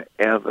this man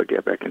ever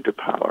get back into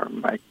power.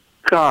 My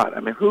God, I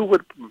mean, who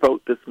would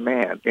vote this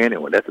man?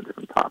 Anyway, that's a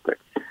different topic.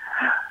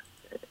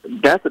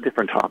 That's a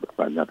different topic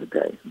for another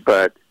day.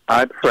 But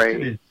I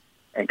pray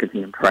and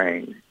continue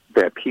praying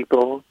that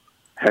people,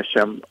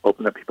 Hashem,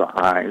 open up people's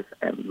eyes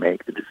and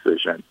make the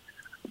decision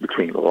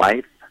between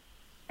life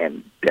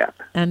and death.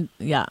 And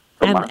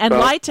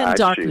light and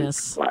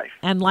darkness.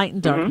 And light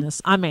and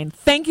darkness. Amen.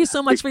 Thank you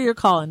so much for your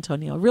call,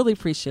 Antonio. Really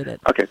appreciate it.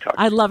 Okay,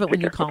 I love it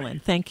when you call in.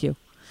 Thank you.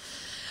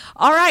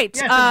 All right.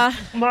 Yes,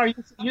 Tamar,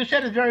 you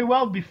said it very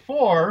well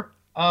before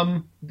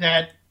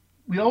that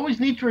we always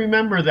need to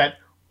remember that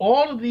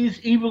all of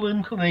these evil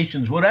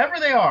inclinations, whatever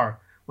they are,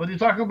 whether you're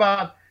talking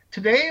about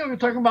today or you're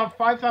talking about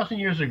 5,000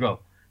 years ago,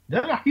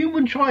 they're a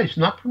human choice,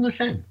 not from the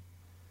Hashem.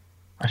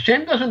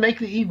 Hashem doesn't make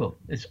the evil.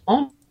 It's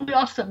only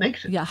us that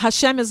makes it. Yeah,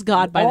 Hashem is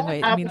God, by the way.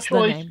 It means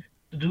the name.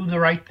 To do the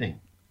right thing.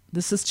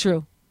 This is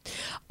true.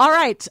 All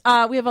right.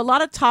 We have a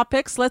lot of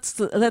topics.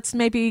 Let's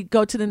maybe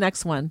go to the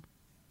next one.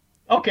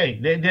 Okay,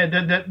 the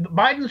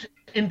Biden's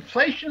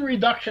Inflation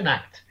Reduction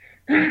Act.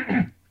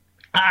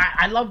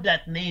 I love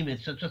that name.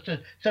 It's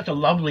such a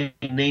lovely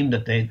name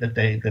that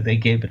they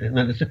gave it, and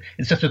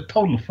it's such a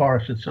total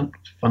farce. It's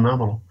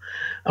phenomenal.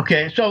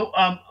 Okay, so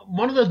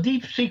one of the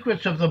deep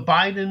secrets of the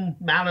Biden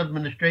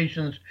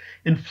maladministration's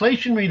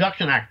Inflation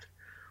Reduction Act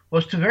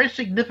was to very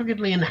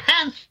significantly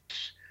enhance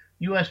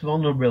U.S.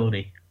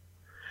 vulnerability.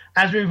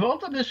 As a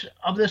result of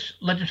this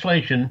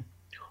legislation,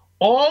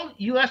 all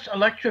U.S.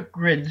 electric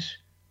grids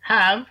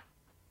have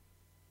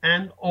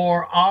installed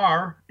or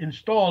are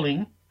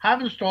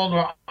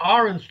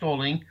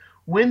installing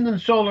wind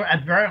and solar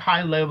at very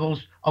high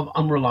levels of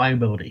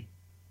unreliability.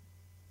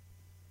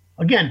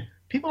 Again,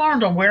 people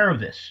aren't aware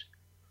of this.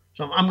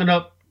 So I'm going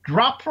to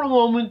drop for a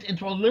moment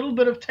into a little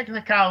bit of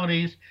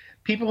technicalities.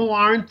 People who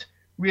aren't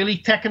really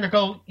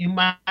technical, you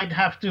might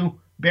have to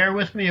bear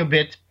with me a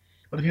bit.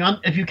 But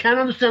if you can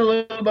understand a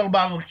little bit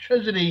about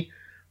electricity,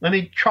 let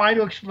me try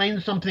to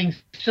explain something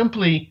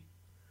simply.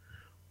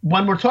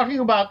 When we're talking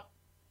about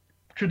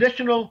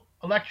traditional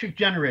electric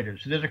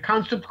generators, there's a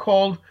concept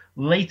called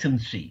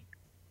latency.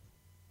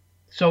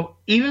 So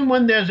even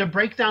when there's a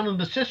breakdown in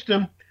the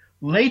system,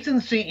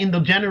 latency in the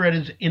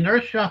generators,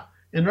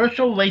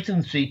 inertial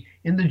latency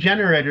in the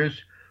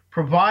generators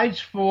provides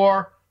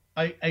for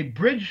a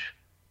bridge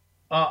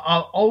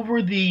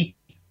over the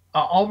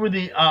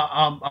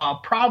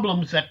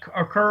problems that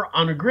occur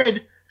on a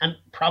grid, and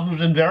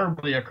problems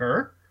invariably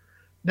occur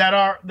that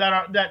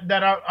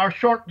are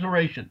short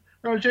duration.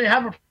 In other words, you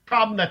have a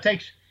problem that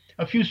takes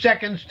a few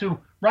seconds to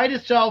right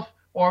itself,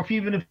 or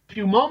even a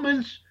few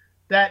moments,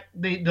 that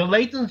the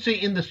latency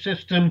in the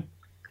system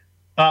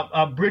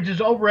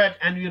bridges over it,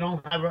 and you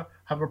don't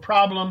have a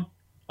problem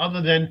other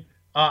than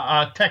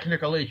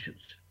technical issues.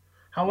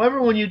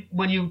 However, when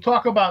you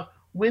talk about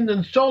wind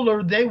and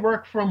solar, they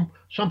work from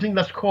something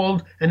that's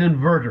called an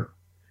inverter.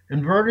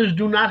 Inverters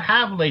do not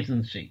have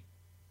latency.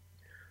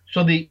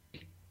 So the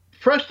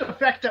first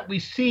effect that we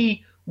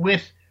see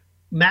with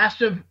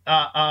massive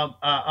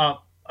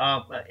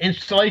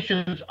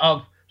installations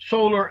of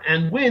solar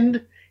and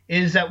wind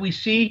is that we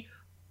see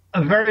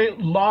a very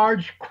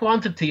large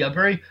quantity, a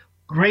very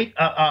great,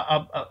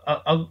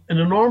 an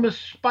enormous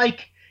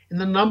spike in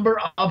the number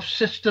of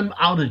system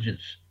outages,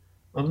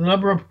 of the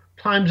number of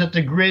times that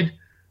the grid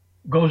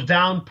goes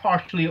down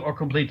partially or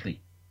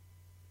completely.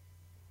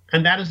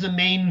 And that is the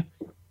main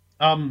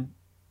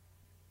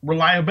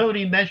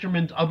reliability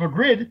measurement of a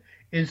grid,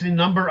 is the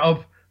number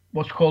of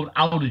what's called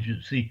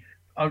outages, the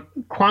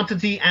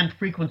quantity and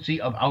frequency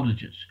of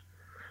outages.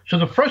 So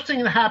the first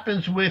thing that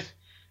happens with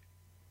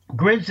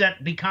grids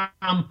that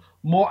become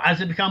more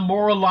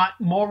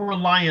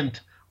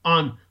reliant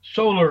on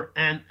solar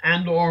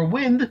and or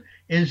wind,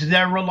 is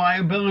their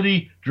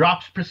reliability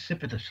drops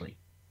precipitously.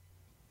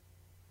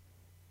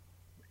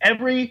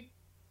 Every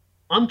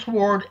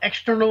untoward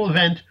external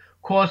event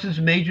causes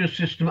major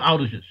system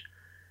outages.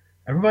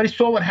 Everybody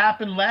saw what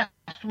happened last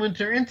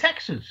winter in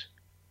Texas.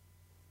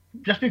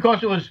 Just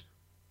because it was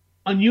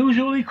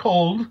unusually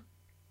cold,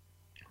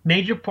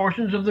 major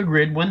portions of the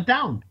grid went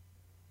down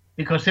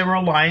because they were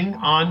relying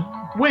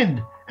on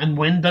wind, and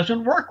wind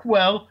doesn't work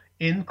well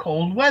in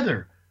cold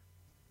weather.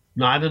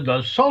 Neither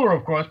does solar,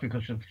 of course,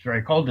 because if it's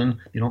very cold, then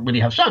you don't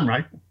really have sun,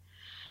 right?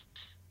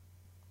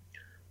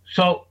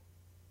 So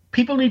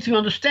people need to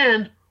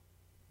understand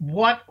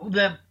what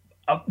the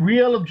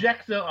real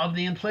objective of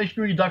the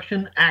Inflation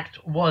Reduction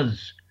Act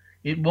was.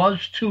 It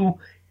was to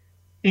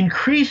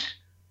increase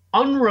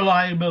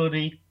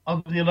unreliability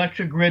of the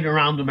electric grid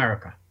around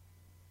America.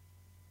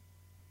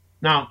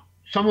 Now,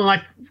 someone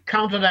might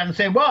counter that and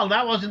say, well,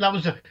 that was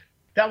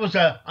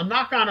a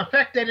knock-on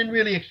effect. They didn't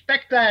really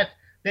expect that.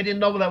 They didn't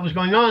know that was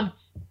going on.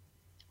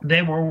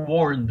 They were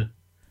warned.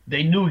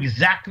 They knew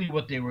exactly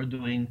what they were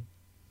doing.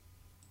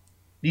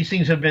 These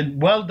things have been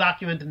well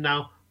documented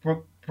now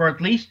for at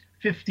least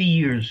 50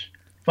 years,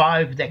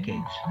 5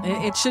 decades.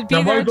 It should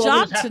be their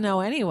job to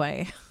know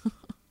anyway.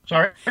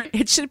 Sorry?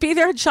 It should be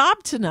their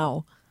job to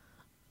know.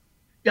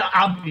 Yeah,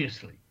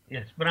 obviously,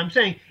 yes. But I'm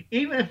saying,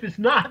 even if it's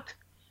not,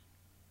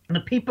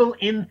 the people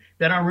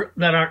that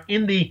are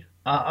in the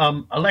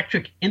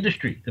electric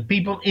industry, the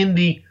people in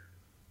the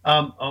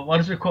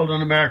what is it called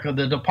in America?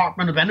 The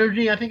Department of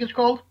Energy, I think it's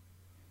called.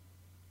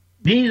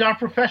 These are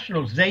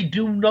professionals. They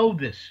do know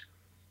this.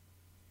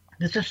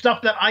 This is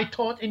stuff that I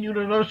taught in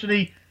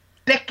university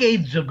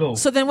decades ago.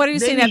 So then what are you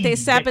saying, that they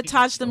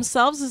sabotage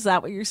themselves? Is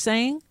that what you're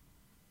saying?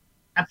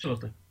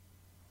 Absolutely.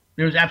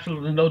 There's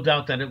absolutely no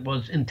doubt that it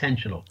was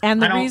intentional.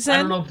 And the reason? I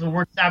don't know if the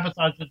word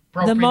sabotage is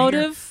appropriate. The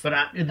motive? Here,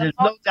 but there's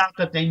no doubt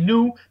that they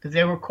knew that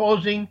they were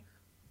causing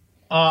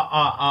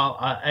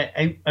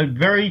a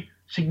very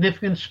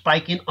significant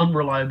spike in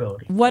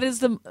unreliability. What is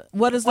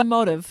the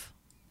motive?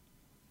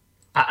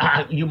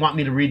 You want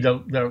me to read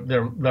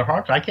their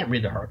hearts? I can't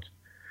read their hearts.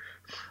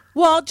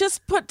 Well,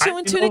 just put two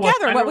and two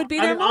together. What would be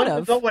their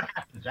motive? I know what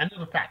happens. I know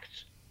the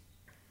facts.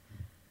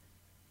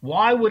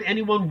 Why would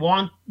anyone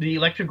want the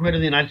electric grid of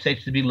the United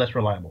States to be less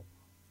reliable?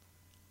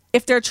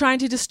 If they're trying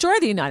to destroy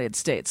the United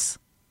States.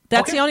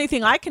 That's the only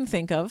thing I can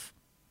think of.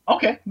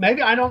 Okay,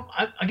 maybe I don't.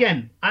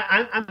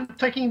 I'm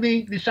taking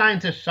the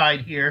scientist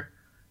side here.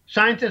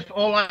 Scientists,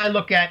 all I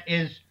look at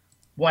is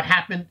what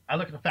happened. I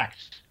look at the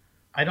facts.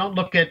 I don't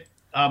look at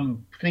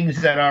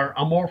things that are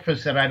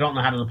amorphous that I don't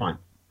know how to define.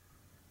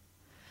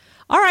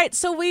 All right,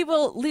 so we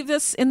will leave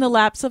this in the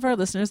laps of our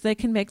listeners. They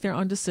can make their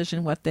own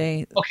decision what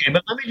they Okay,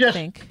 but let me just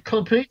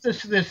complete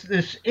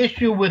this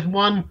issue with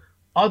one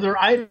other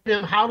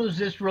item. How does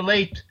this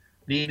relate,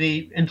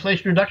 the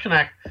Inflation Reduction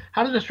Act,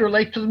 how does this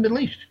relate to the Middle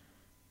East?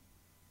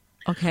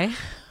 Okay.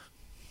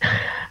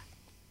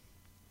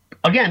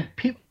 Again,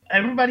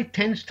 everybody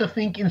tends to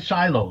think in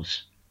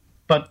silos,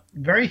 but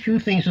very few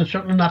things, and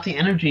certainly not the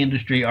energy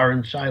industry, are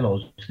in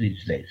silos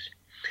these days.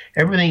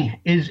 Everything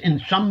is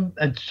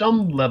at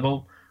some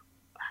level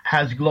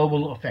has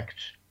global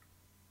effects.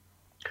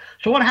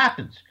 So what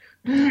happens?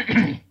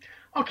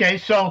 Okay,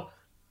 so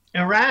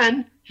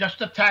Iran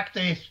just attacked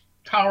a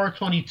Tower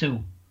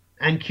 22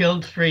 and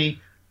killed 3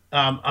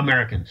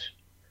 Americans,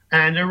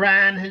 and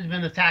Iran has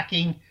been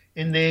attacking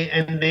in the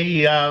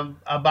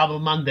Bab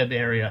el-Mandeb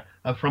area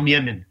from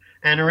Yemen,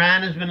 and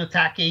Iran has been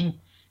attacking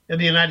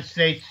the United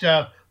States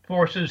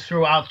forces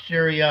throughout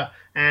Syria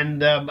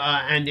and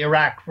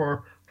Iraq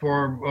for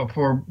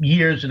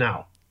years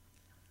now.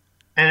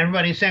 And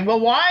everybody's saying, well,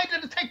 why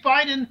did it take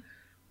Biden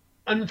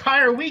an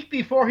entire week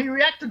before he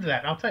reacted to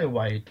that? I'll tell you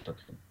why it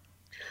took them.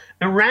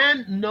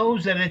 Iran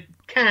knows that it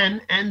can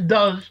and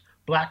does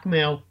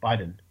blackmail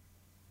Biden.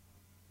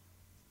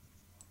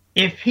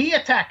 If he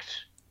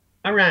attacks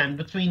Iran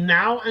between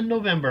now and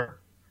November,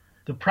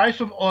 the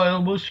price of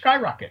oil will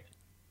skyrocket.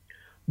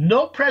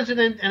 No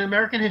president in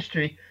American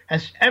history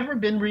has ever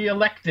been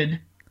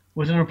reelected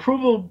with an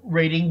approval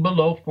rating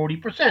below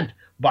 40%.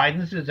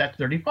 Biden's is at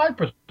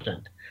 35%.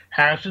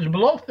 Harris is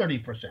below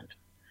 30%.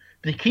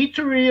 The key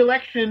to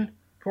re-election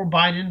for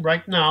Biden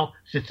right now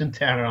sits in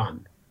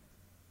Tehran.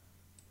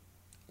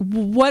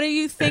 What do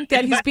you think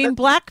that he's being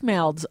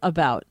blackmailed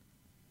about?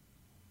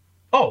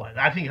 Oh,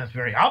 I think that's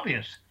very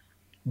obvious.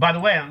 By the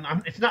way,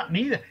 it's not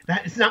me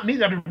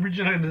that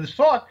originated this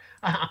thought.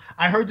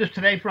 I heard this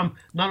today from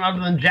none other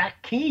than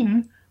Jack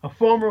Keane, a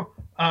former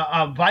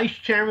vice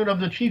chairman of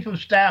the chief of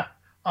staff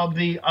of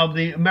the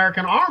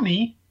American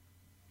Army,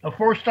 a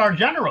 4-star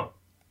general.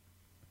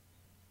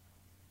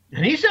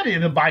 And he said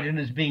that Biden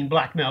is being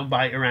blackmailed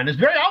by Iran. It's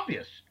very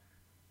obvious.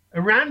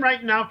 Iran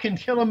right now can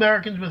kill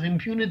Americans with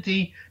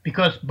impunity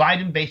because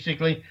Biden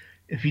basically,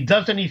 if he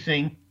does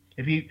anything,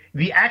 if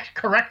he acts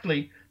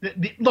correctly,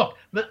 look,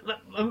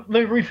 let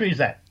me rephrase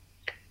that.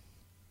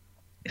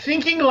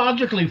 Thinking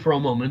logically for a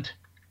moment,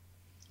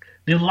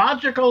 The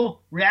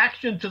logical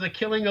reaction to the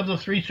killing of the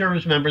 3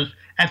 service members,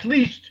 at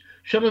least,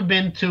 should have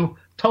been to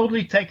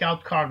totally take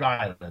out Karg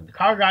Island.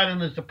 Karg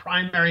Island is the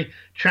primary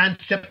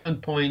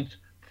transshipment point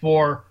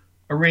for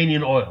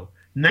Iranian oil.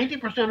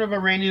 90% of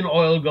Iranian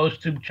oil goes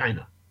to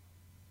China.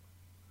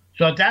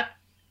 So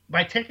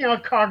by taking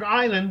out Karg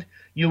Island,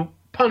 you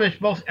punish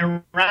both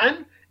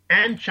Iran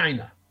and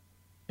China,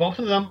 both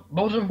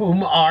of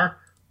whom are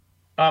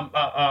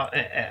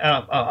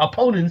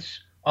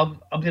opponents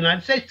of the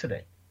United States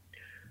today.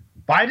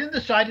 Biden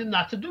decided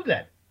not to do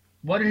that.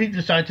 What did he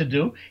decide to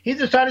do? He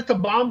decided to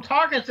bomb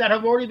targets that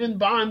have already been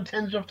bombed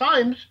tens of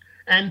times,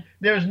 and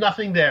there's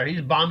nothing there.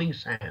 He's bombing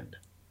sand.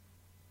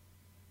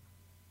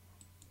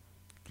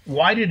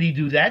 Why did he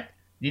do that?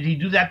 Did he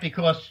do that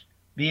because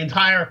the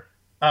entire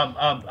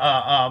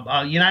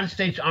United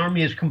States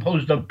Army is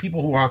composed of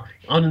people who are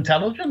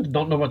unintelligent,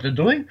 don't know what they're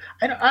doing?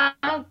 I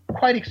don't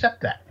quite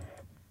accept that.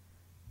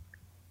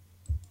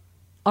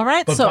 All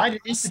right. But so Biden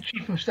is the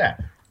chief of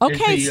staff.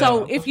 Okay,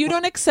 so if you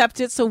don't accept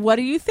it, so what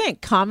do you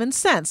think? Common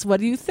sense. What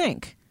do you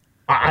think?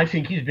 I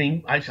think he's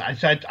being. I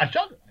said.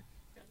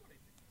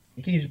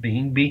 He's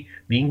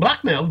being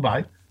blackmailed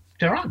by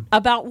Tehran.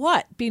 About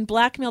what? Being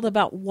blackmailed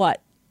about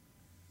what?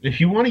 If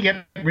you want to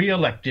get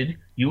reelected,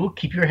 you will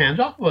keep your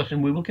hands off of us,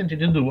 and we will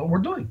continue to do what we're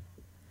doing.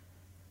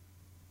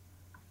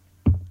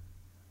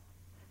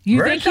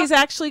 You think he's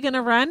actually going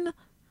to run?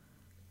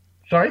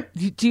 Sorry?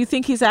 Do you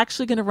think he's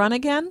actually going to run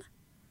again?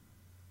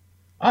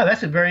 Oh,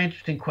 that's a very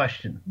interesting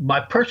question. My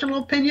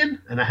personal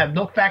opinion, and I have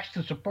no facts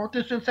to support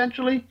this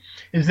essentially,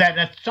 is that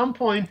at some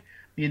point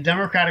the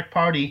Democratic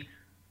Party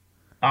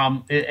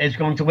is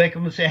going to wake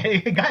up and say, hey,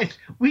 guys,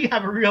 we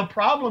have a real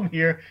problem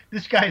here.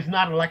 This guy is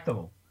not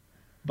electable.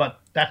 But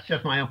that's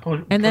just my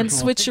opinion. And then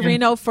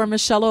switcherino for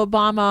Michelle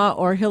Obama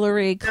or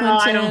Hillary Clinton. No,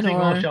 I don't think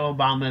Michelle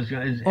Obama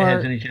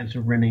has any chance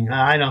of winning.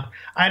 I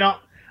don't.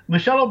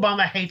 Michelle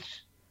Obama hates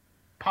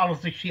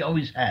politics. She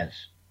always has.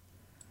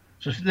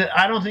 So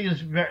I don't think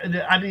it's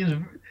very. I think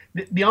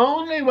the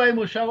only way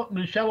Michelle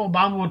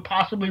Obama would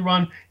possibly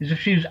run is if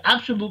she's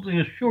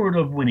absolutely assured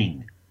of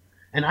winning,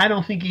 and I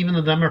don't think even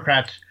the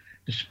Democrats,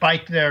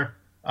 despite their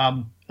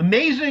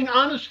amazing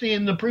honesty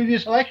in the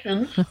previous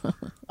elections,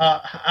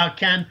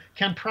 can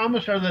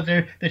promise her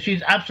that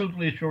she's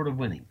absolutely assured of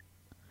winning.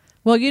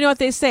 Well, you know what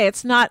they say: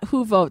 it's not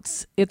who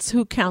votes; it's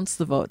who counts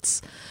the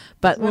votes.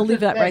 But we'll leave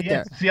that right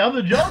there. It's the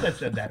other Joe that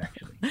said that,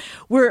 actually.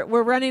 We're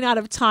running out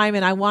of time,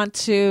 and I want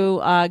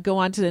to go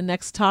on to the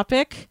next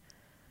topic.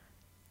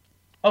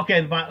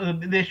 Okay,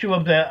 the issue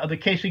of the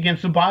case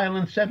against the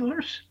violent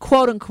settlers,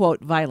 quote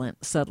unquote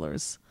violent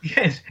settlers.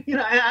 Yes,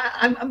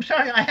 I'm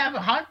sorry, I have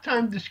a hard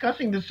time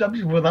discussing this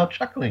subject without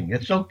chuckling.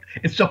 It's so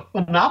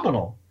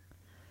phenomenal.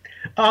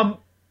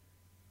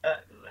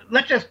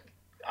 Let's just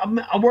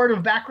a word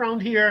of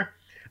background here.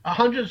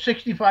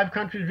 165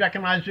 countries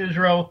recognize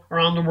Israel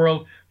around the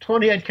world.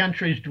 28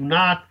 countries do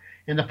not.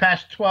 In the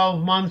past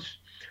 12 months,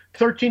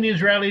 13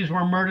 Israelis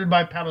were murdered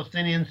by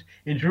Palestinians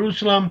in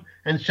Jerusalem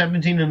and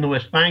 17 in the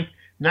West Bank,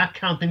 not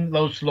counting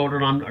those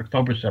slaughtered on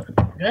October 7th.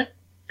 Okay?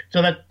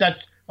 So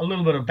that's a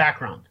little bit of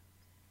background.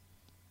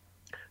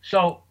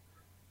 So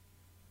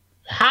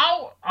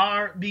how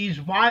are these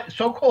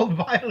so-called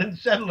violent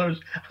settlers,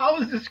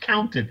 how is this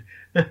counted?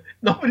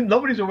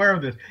 Nobody's aware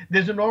of this.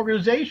 There's an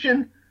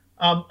organization,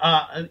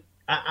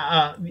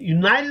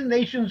 United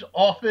Nations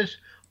Office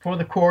for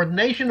the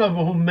Coordination of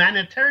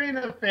Humanitarian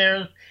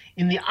Affairs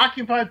in the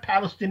Occupied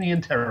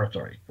Palestinian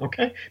Territory.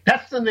 Okay?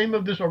 That's the name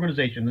of this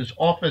organization, this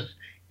office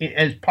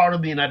as part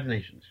of the United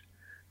Nations.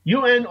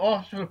 UN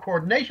Office for the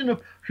Coordination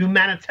of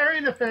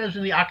Humanitarian Affairs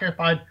in the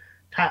Occupied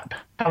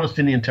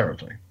Palestinian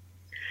Territory.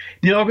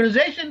 The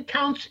organization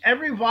counts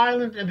every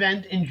violent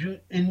event in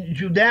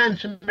Judea and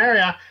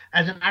Samaria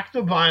as an act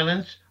of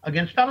violence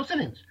against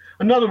Palestinians.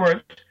 In other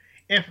words,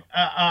 if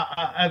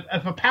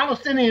a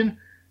Palestinian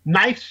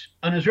knifes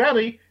an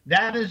Israeli,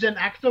 that is an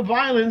act of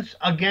violence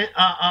against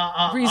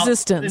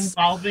resistance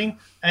involving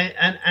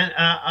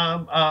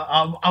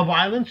a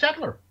violent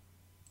settler.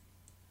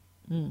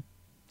 Mm.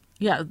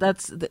 Yeah,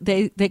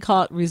 they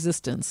call it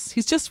resistance.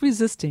 He's just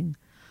resisting.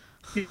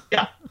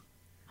 Yeah.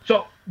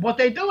 So what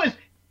they do is,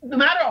 no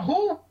matter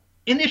who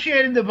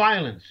initiated the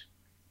violence,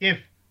 if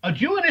a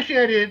Jew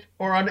initiated it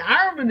or an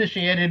Arab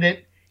initiated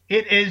it,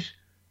 it is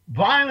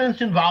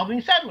violence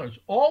involving settlers.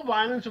 All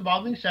violence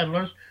involving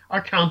settlers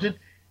are counted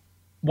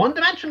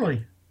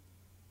one-dimensionally.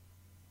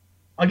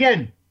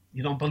 Again,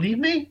 you don't believe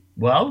me?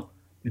 Well,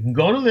 you can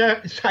go to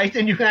their site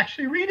and you can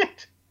actually read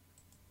it.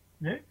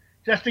 Okay?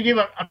 Just to give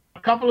a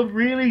couple of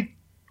really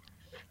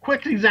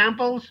quick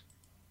examples.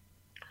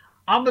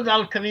 Abd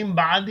al-Karim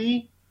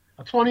Badi,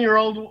 a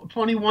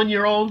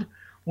 21-year-old,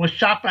 was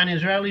shot by an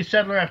Israeli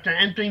settler after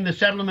entering the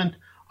settlement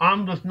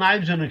armed with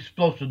knives and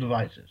explosive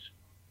devices.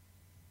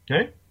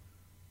 Okay?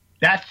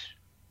 That's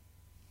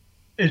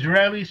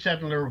Israeli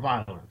settler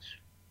violence.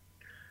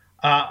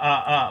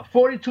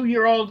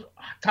 42-year-old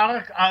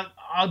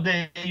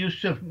Tarek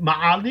Yusuf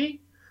Ma'ali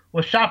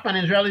was shot by an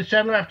Israeli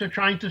settler after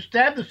trying to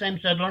stab the same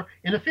settler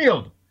in a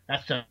field.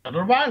 That's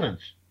settler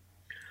violence.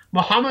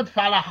 Mohammed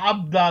Falah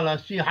Abdallah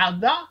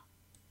Sihada,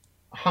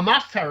 a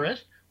Hamas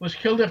terrorist, was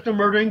killed after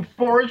murdering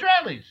 4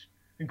 Israelis,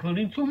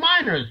 including 2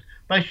 minors,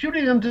 by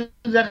shooting them to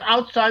death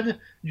outside the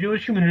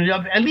Jewish community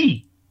of Eli.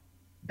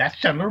 That's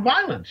settler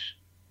violence.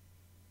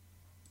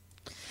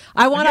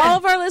 I want all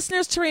of our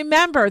listeners to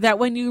remember that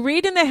when you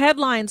read in the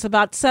headlines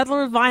about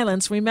settler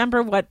violence,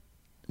 remember what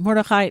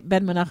Mordechai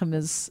Ben Menachem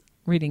is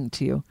reading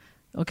to you.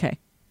 Okay.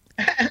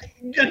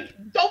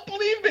 Don't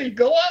believe me.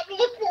 Go out and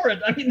look for it.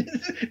 I mean,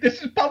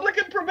 this is public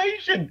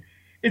information.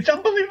 It's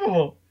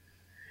unbelievable.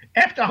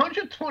 After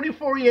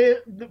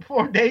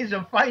 124 days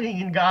of fighting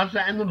in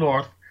Gaza and the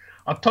north,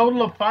 a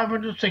total of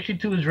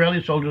 562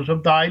 Israeli soldiers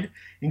have died,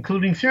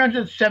 including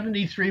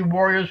 373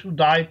 warriors who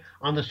died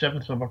on the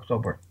 7th of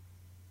October.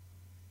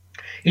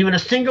 Even a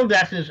single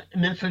death is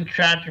immensely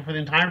tragic for the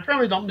entire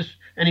family. Don't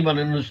anyone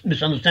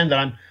misunderstand that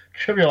I'm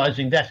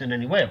trivializing death in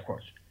any way, of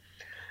course.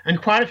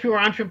 And quite a few are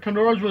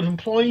entrepreneurs with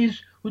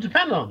employees who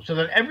depend on them, so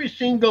that every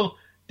single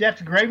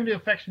death gravely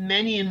affects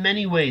many in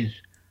many ways.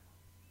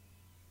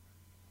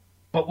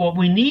 But what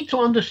we need to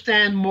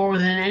understand more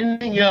than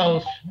anything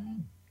else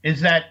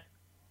is that,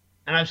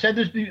 and I've said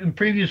this in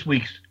previous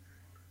weeks,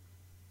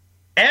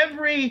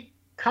 every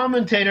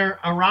commentator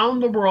around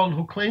the world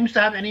who claims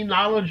to have any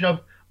knowledge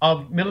of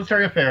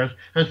military affairs,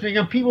 and speaking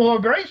of people who are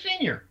very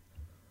senior.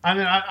 I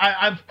mean,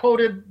 I've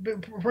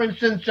quoted, for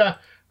instance,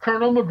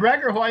 Colonel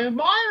McGregor, who I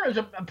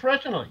admire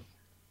personally.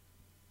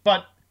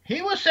 But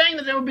he was saying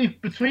that there would be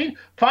between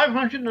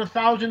 500 and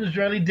 1,000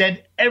 Israeli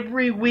dead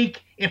every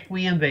week if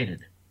we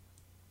invaded.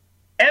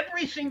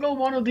 Every single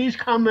one of these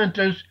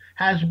commenters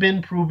has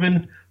been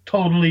proven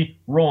totally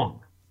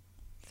wrong.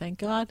 Thank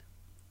God.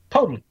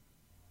 Totally.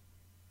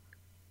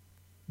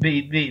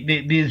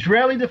 The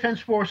Israeli Defense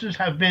Forces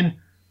have been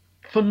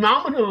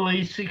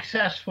phenomenally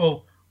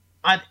successful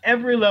at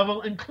every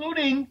level,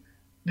 including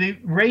the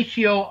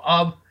ratio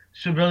of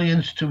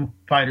civilians to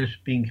fighters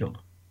being killed.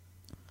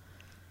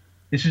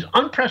 This is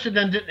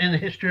unprecedented in the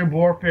history of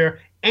warfare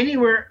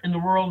anywhere in the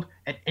world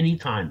at any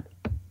time.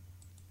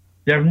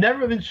 There have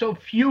never been so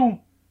few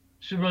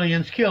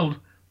civilians killed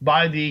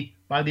by the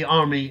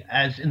army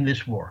as in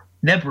this war.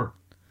 Never,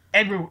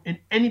 ever in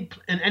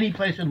any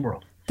place in the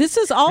world. This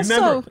is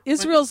also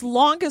Israel's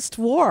longest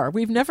war.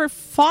 We've never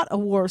fought a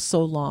war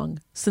so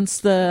long since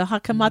the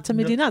Hakamat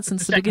HaMedinah,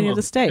 since the beginning of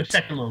the state. The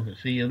second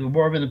longest. The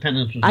War of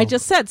Independence was I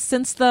just said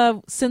since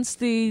the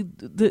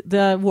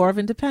War of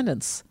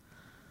Independence.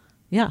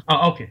 Yeah.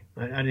 Oh, okay.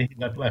 I didn't hear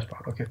that last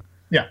part. Okay.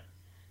 Yeah.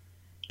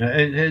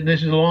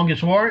 This is the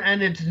longest war,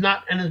 and it's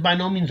by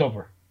no means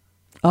over.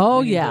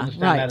 Oh, yeah.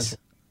 Right.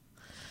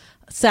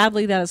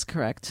 Sadly, that is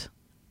correct.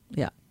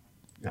 Yeah.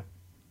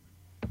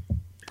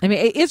 I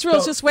mean,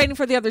 Israel's just waiting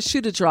for the other shoe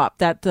to drop,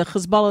 that the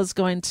Hezbollah is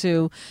going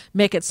to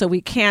make it so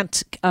we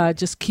can't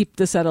just keep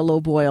this at a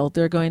low boil.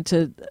 They're going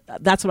to,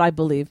 that's what I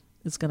believe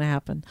is going to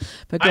happen.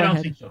 But go ahead. I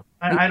don't think so.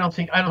 I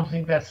don't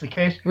think that's the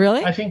case.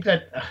 Really? I think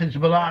that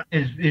Hezbollah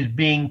is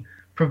being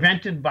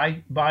prevented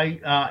by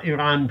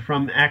Iran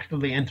from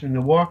actively entering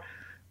the war.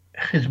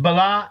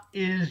 Hezbollah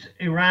is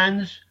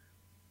Iran's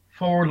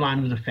forward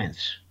line of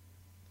defense.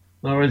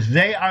 In other words,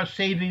 they are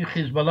saving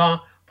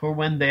Hezbollah for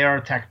when they are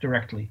attacked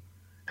directly.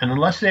 And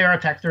unless they are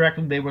attacked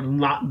directly, they will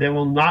not,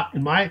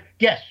 in my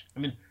guess,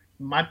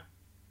 my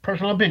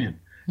personal opinion,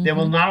 they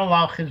will not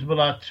allow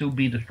Hezbollah to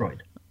be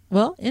destroyed.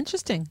 Well,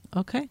 interesting.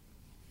 Okay.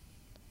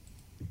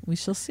 We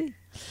shall see.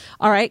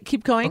 All right,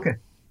 keep going.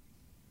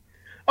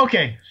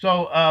 Okay.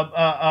 So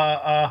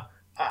I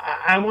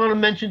want to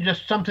mention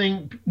just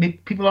something.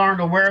 People aren't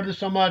aware of this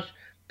so much.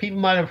 People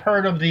might have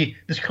heard of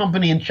this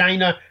company in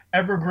China,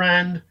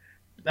 Evergrande,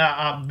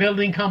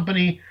 building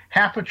company,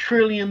 $500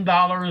 billion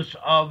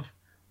of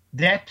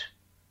debt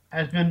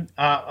has been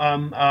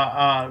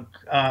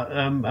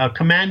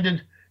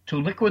commanded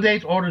to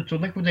liquidate, ordered to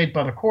liquidate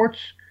by the courts,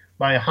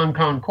 by a Hong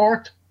Kong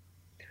court.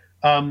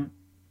 A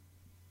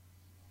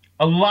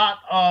lot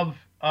of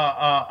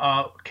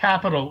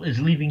capital is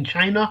leaving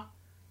China.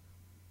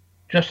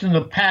 Just in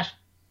the past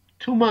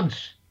 2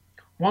 months,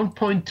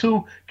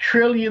 $1.2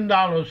 trillion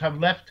have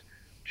left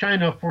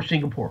China for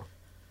Singapore.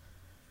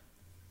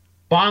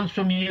 Bonds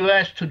from the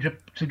U.S.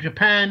 to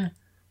Japan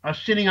are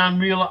sitting on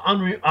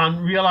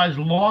unrealized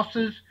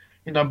losses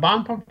in their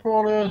bond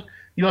portfolios.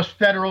 U.S.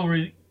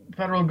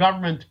 federal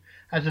government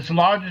has its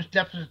largest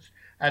deficit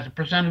as a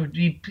percent of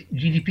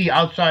GDP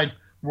outside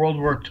World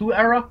War II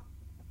era.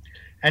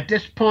 At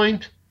this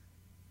point,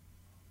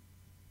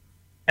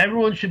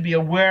 everyone should be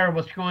aware of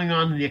what's going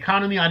on in the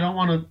economy. I don't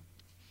want to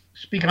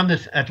speak on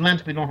this at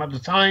length. We don't have the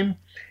time,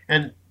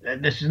 and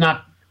this is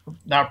not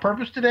our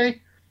purpose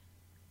today.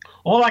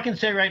 All I can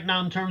say right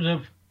now in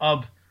terms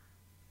of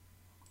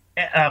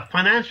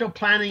financial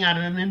planning at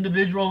an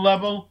individual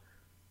level,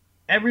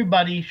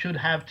 everybody should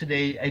have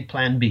today a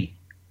plan B.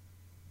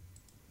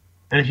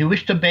 And if you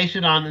wish to base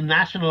it on a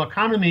national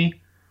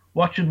economy,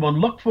 what should one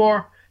look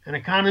for? An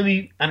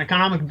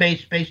economic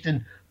base based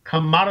in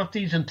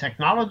commodities and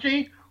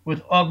technology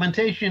with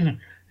augmentation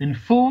in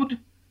food,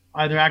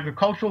 either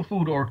agricultural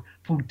food or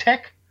food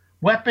tech,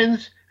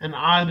 weapons, and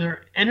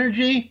either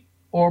energy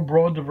or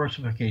broad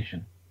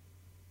diversification.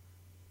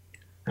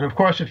 And of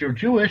course, if you're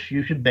Jewish,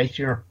 you should base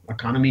your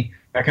economic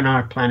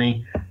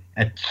planning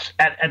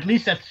at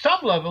least at some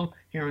level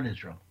here in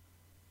Israel.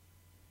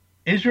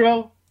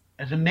 Israel,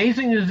 as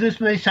amazing as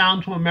this may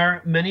sound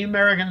to many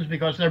Americans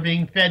because they're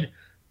being fed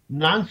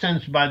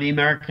nonsense by the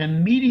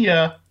American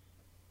media,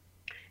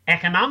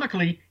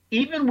 economically,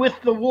 even with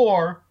the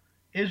war,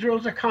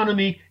 Israel's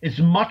economy is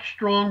much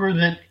stronger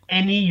than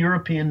any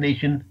European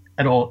nation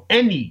at all.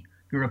 Any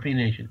European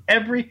nation.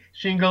 Every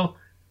single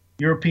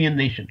European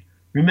nation.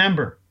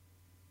 Remember,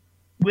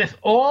 with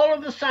all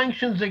of the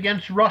sanctions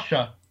against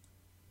Russia,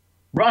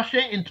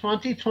 Russia in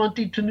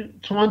 2020 to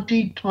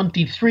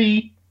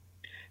 2023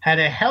 had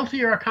a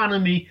healthier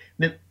economy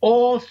than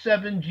all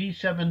 7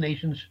 G7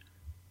 nations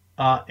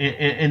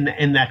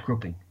in that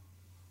grouping.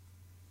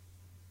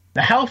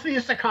 The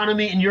healthiest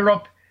economy in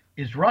Europe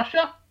is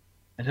Russia.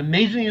 As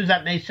amazing as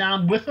that may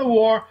sound, with the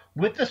war,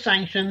 with the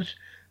sanctions,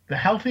 the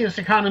healthiest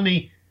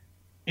economy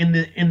in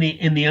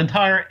the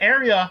entire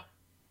area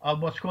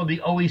of what's called the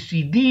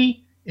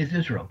OECD is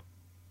Israel.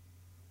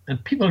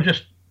 And people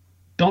just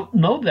don't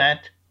know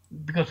that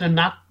because they're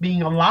not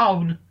being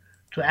allowed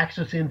to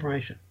access the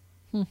information.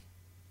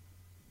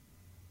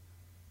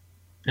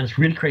 And it's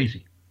really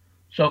crazy.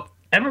 So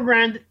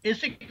Evergrande is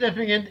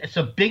significant. It's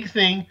a big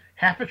thing.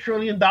 $500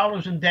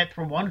 billion in debt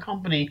from one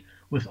company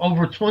with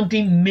over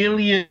 20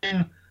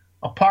 million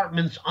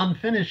apartments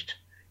unfinished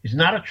is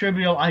not a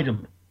trivial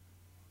item.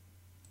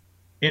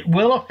 It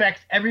will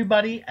affect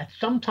everybody at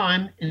some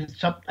time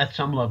at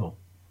some level.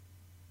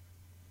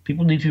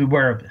 People need to be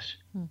aware of this.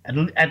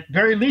 At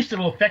very least, it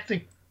will affect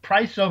the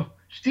price of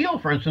steel,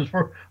 for instance,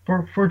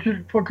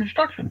 for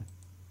construction.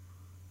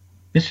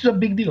 This is a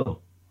big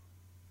deal.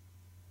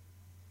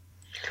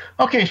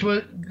 Okay, so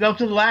we'll go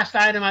to the last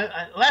item.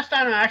 Last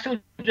item, I'm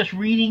actually just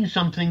reading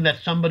something that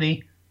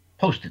somebody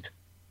posted.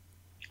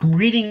 I'm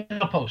reading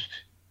a post.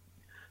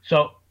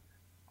 So,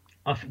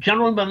 a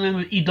gentleman by the name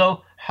of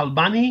Ido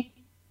Halbani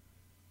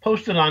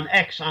posted on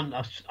X on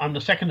the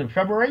 2nd of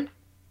February.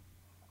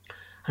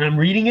 And I'm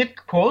reading it,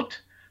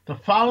 quote, "The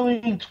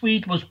following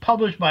tweet was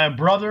published by a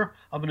brother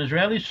of an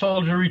Israeli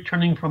soldier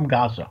returning from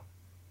Gaza.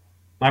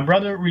 My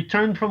brother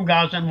returned from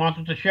Gaza and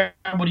wanted to share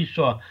what he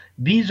saw.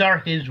 These are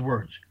his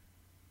words."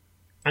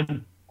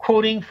 I'm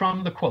quoting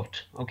from the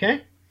quote,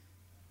 okay?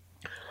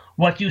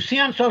 "What you see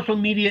on social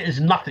media is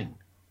nothing.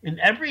 In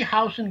every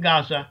house in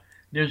Gaza,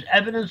 there's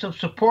evidence of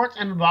support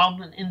and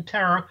involvement in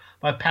terror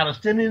by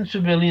Palestinian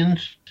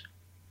civilians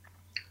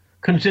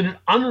considered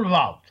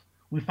uninvolved.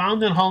 We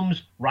found in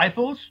homes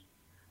rifles,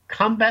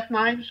 combat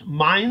knives,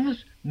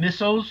 mines,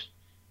 missiles,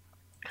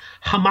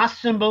 Hamas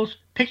symbols,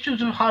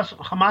 pictures of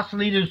Hamas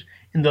leaders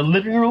in the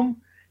living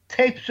room,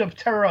 tapes of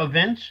terror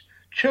events,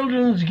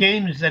 children's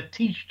games that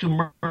teach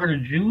to murder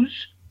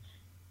Jews,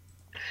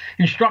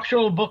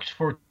 instructional books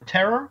for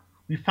terror.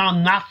 We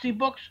found Nazi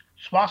books,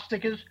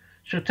 swastikas,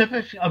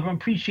 certificates of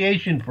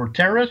appreciation for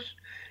terrorists,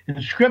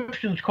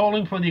 inscriptions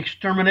calling for the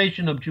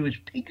extermination of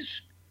Jewish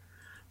pigs,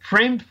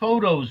 framed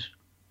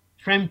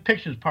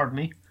pictures,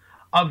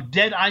 of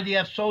dead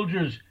IDF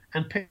soldiers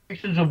and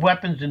pictures of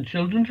weapons in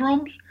children's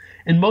rooms.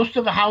 In most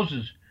of the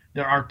houses,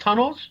 there are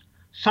tunnels.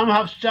 Some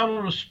have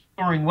cellars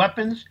storing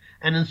weapons,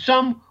 and in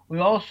some, we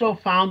also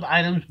found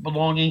items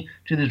belonging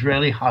to the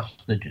Israeli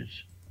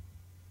hostages.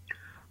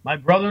 My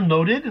brother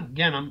noted,"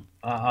 again, I'm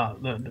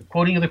the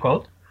quoting of the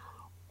quote,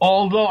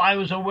 "although I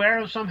was aware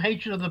of some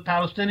hatred of the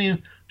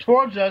Palestinians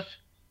towards us,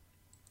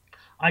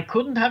 I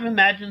couldn't have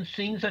imagined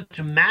seeing such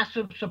a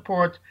massive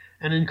support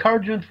and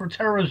encouragement for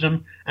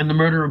terrorism and the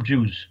murder of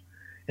Jews.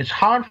 It's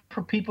hard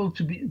for people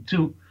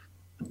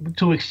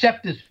to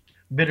accept this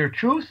bitter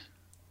truth.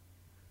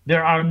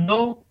 There are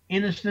no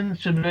innocent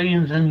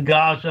civilians in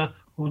Gaza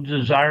who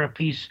desire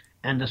peace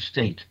and a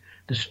state.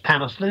 The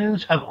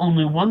Palestinians have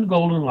only one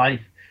goal in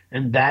life,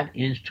 and that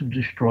is to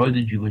destroy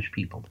the Jewish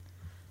people."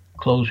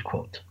 Close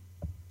quote.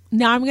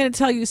 Now I'm going to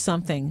tell you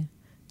something,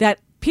 that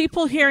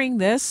people hearing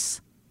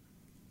this,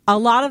 a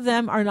lot of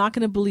them are not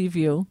going to believe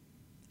you.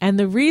 And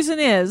the reason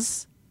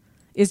is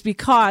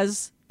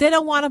because they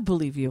don't want to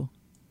believe you.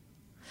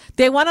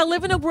 They want to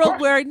live in a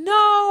world where,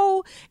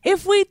 no,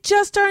 if we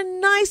just are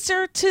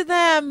nicer to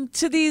them,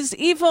 to these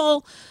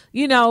evil,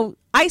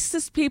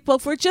 ISIS people,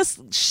 if we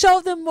just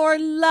show them more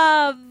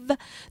love,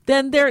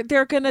 then they're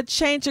going to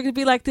change. They're going to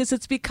be like this.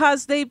 It's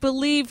because they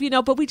believe,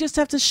 but we just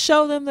have to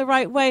show them the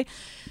right way.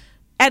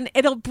 And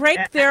it'll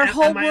break their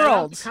whole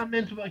world.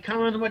 Comment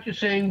on what you're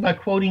saying by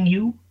quoting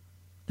you?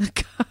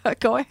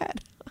 Go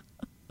ahead.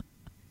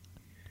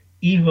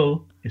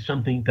 Evil is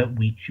something that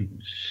we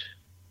choose.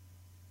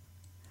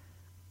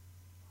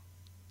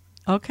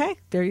 Okay,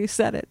 there you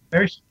said it.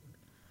 Very,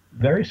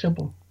 very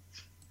simple.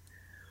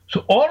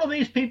 So all of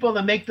these people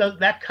that make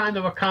that kind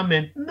of a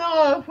comment,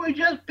 no, if we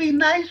just be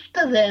nice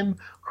to them,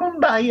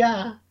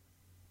 kumbaya,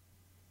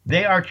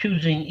 they are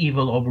choosing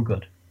evil over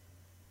good.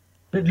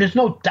 There's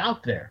no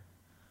doubt there.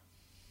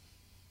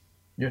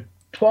 There are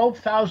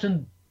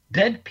 12,000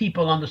 dead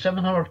people on the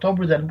 7th of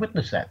October that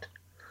witnessed that.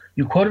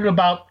 You quoted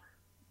about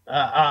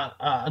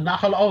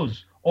Nahal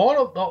Oz.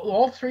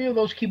 All three of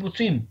those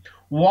kibbutzim.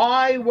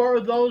 Why were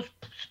those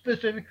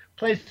specific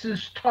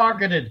places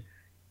targeted?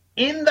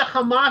 In the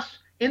Hamas,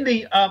 in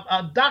the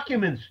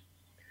documents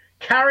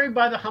carried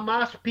by the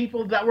Hamas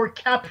people that were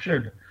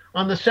captured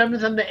on the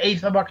 7th and the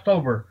 8th of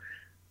October,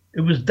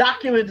 it was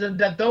documented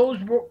that those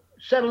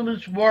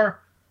settlements were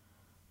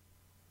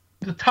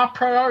the top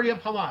priority of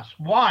Hamas.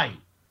 Why?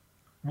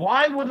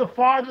 Why would the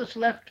farthest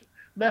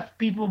left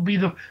people be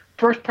the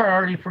first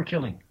priority for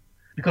killing?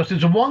 Because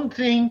there's one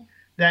thing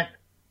that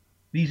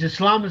these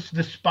Islamists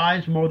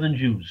despise more than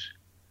Jews.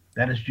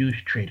 That is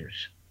Jewish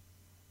traitors.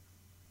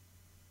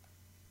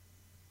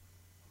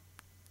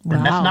 Wow.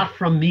 And that's not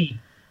from me.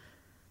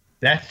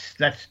 That's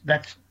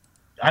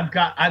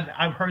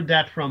I've heard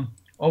that from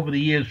over the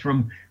years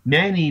from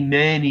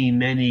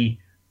many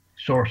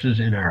sources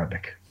in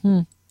Arabic.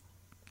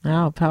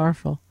 Wow,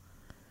 powerful.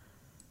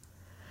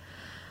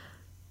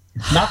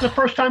 It's not the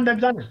first time they've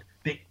done it.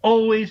 They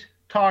always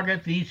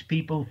target these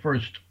people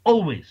first.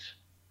 Always.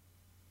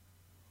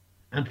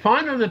 And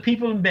finally, the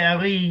people in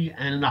Be'eri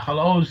and Nahal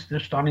Oz, they're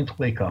starting to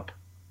wake up.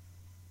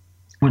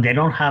 When they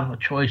don't have a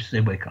choice,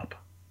 they wake up.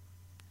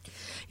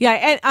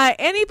 Yeah, and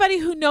anybody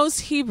who knows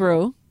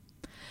Hebrew,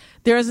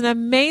 there is an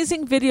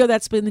amazing video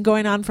that's been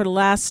going on for the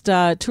last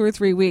 2 or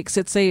 3 weeks.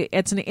 It's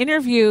an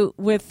interview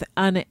with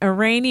an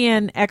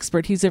Iranian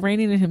expert. He's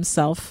Iranian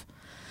himself,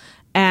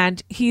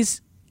 and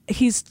he's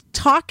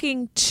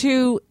talking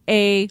to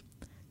a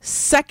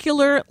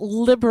secular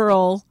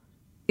liberal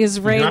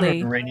Israeli. He's not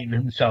an Iranian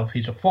himself.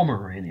 He's a former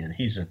Iranian.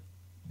 He's a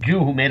Jew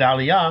who made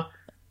Aliyah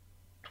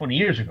 20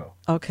 years ago.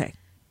 Okay.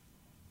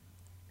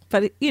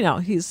 But,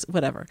 he's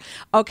whatever.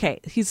 Okay,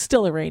 he's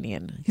still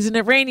Iranian. He's an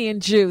Iranian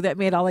Jew that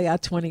made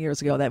Aliyah 20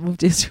 years ago, that moved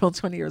to Israel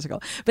 20 years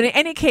ago. But in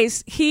any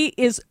case, he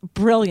is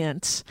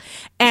brilliant.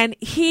 And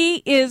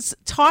he is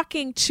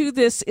talking to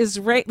this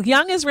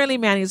young Israeli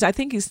man. I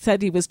think he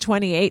said he was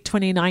 28,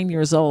 29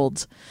 years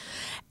old.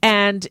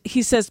 And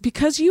he says,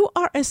 because you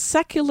are a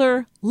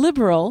secular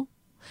liberal,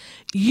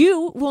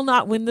 you will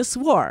not win this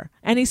war.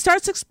 And he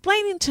starts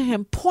explaining to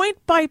him point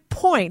by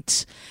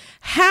point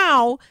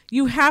what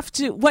you have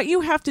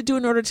to do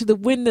in order to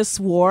win this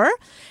war,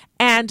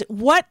 and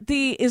what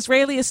the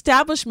Israeli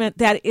establishment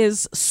that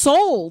is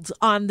sold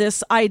on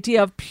this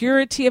idea of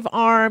purity of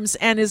arms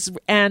and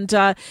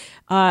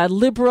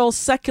liberal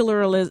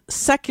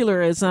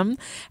secularism,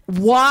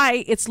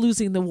 why it's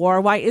losing the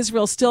war, why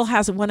Israel still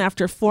hasn't won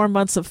after 4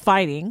 months of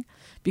fighting,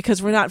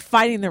 because we're not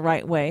fighting the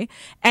right way.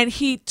 And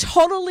he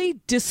totally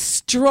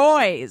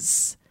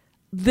destroys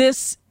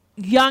this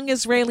young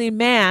Israeli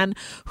man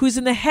who's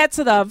in the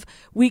headset of,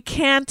 we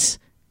can't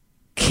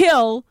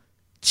kill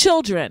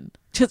children.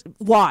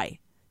 Why?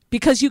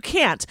 Because you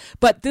can't.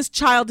 But this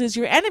child is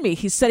your enemy.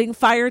 He's setting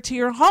fire to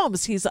your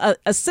homes. He's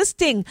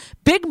assisting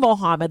Big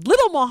Mohammed.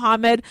 Little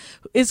Mohammed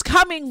is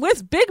coming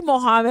with Big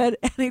Mohammed,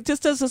 and he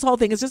just does this whole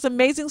thing. It's just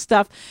amazing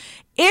stuff.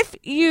 If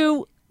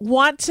you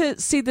want to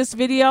see this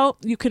video,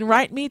 you can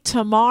write me,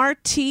 Tamar,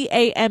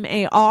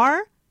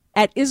 Tamar,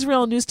 at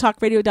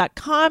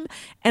IsraelNewsTalkRadio.com,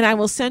 and I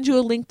will send you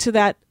a link to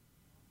that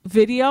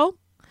video.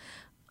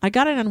 I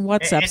got it on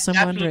WhatsApp, so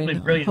I'm wondering.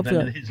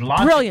 Brilliant. His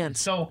logic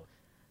brilliant.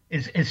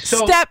 Is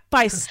so step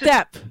by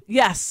step.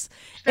 Yes.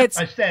 Step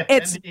by step.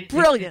 It's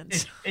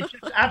brilliant. It's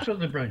just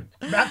absolutely brilliant.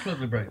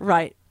 Absolutely brilliant.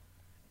 Right.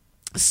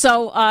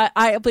 So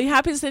I'll be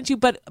happy to send you,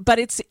 but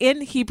it's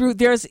in Hebrew.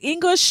 There's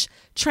English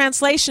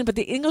translation, but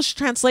the English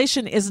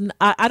translation is,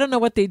 I don't know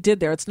what they did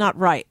there. It's not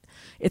right.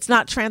 It's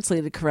not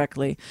translated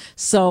correctly.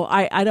 So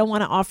I don't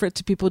want to offer it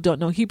to people who don't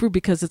know Hebrew,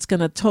 because it's going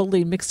to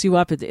totally mix you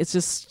up. It's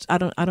just, I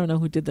don't know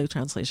who did the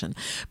translation.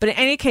 But in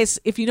any case,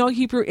 if you know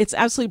Hebrew, it's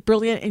absolutely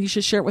brilliant, and you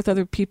should share it with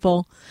other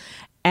people.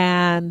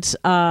 And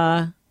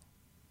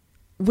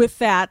with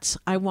that,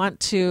 I want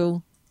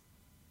to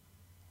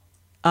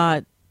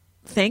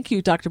thank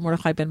you, Dr.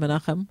 Mordechai Ben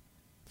Menachem,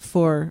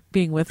 for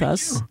being with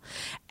us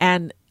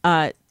and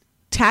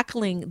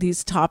tackling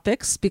these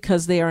topics,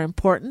 because they are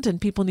important and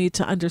people need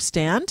to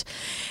understand.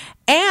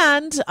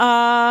 And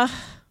I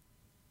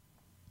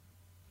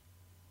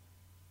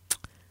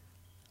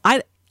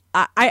want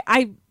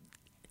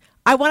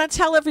to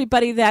tell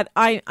everybody that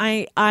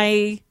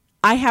I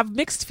have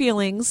mixed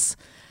feelings.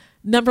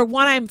 Number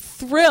one, I'm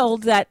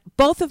thrilled that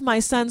both of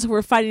my sons who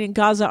are fighting in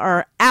Gaza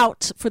are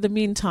out for the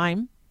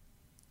meantime.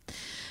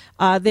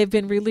 They've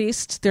been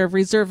released. They're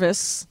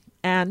reservists.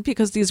 And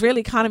because the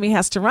Israeli economy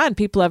has to run,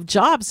 people have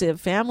jobs, they have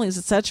families,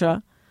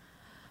 etc.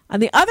 On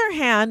the other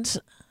hand,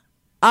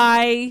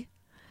 I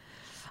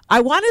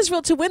want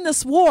Israel to win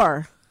this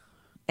war.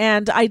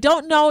 And I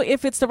don't know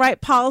if it's the right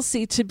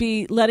policy to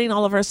be letting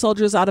all of our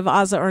soldiers out of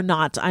Gaza or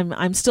not.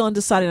 I'm still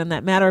undecided on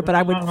that matter, but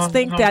I would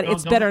think that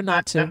it's better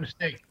not to. That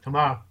mistake,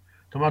 Tamar,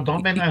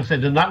 don't make that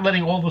mistake. They're not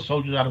letting all the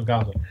soldiers out of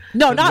Gaza.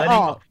 No, not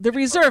all. The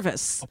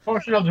reservists. A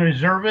portion of the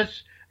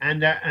reservists,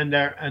 and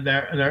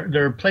they're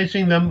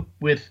replacing them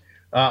with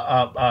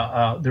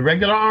the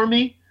regular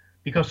army,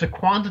 because the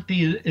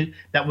quantity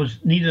that was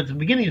needed at the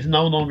beginning is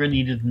no longer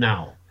needed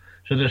now.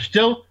 So they're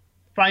still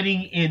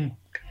fighting in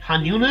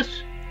Han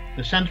Yunis,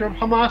 the center of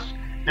Hamas,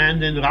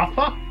 and in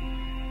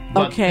Rafah,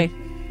 But Okay.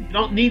 we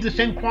don't need the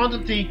same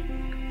quantity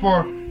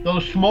for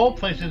those small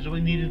places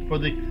we needed for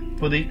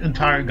the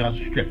entire Gaza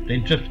Strip.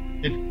 They've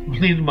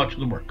completed much of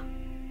the work.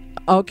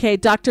 Okay,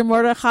 Dr.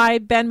 Mordechai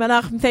Ben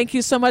Menachem, thank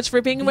you so much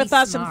for being with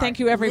us, and Smart. thank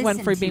you everyone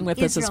Listen for being to with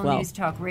us as Israel well. News Talk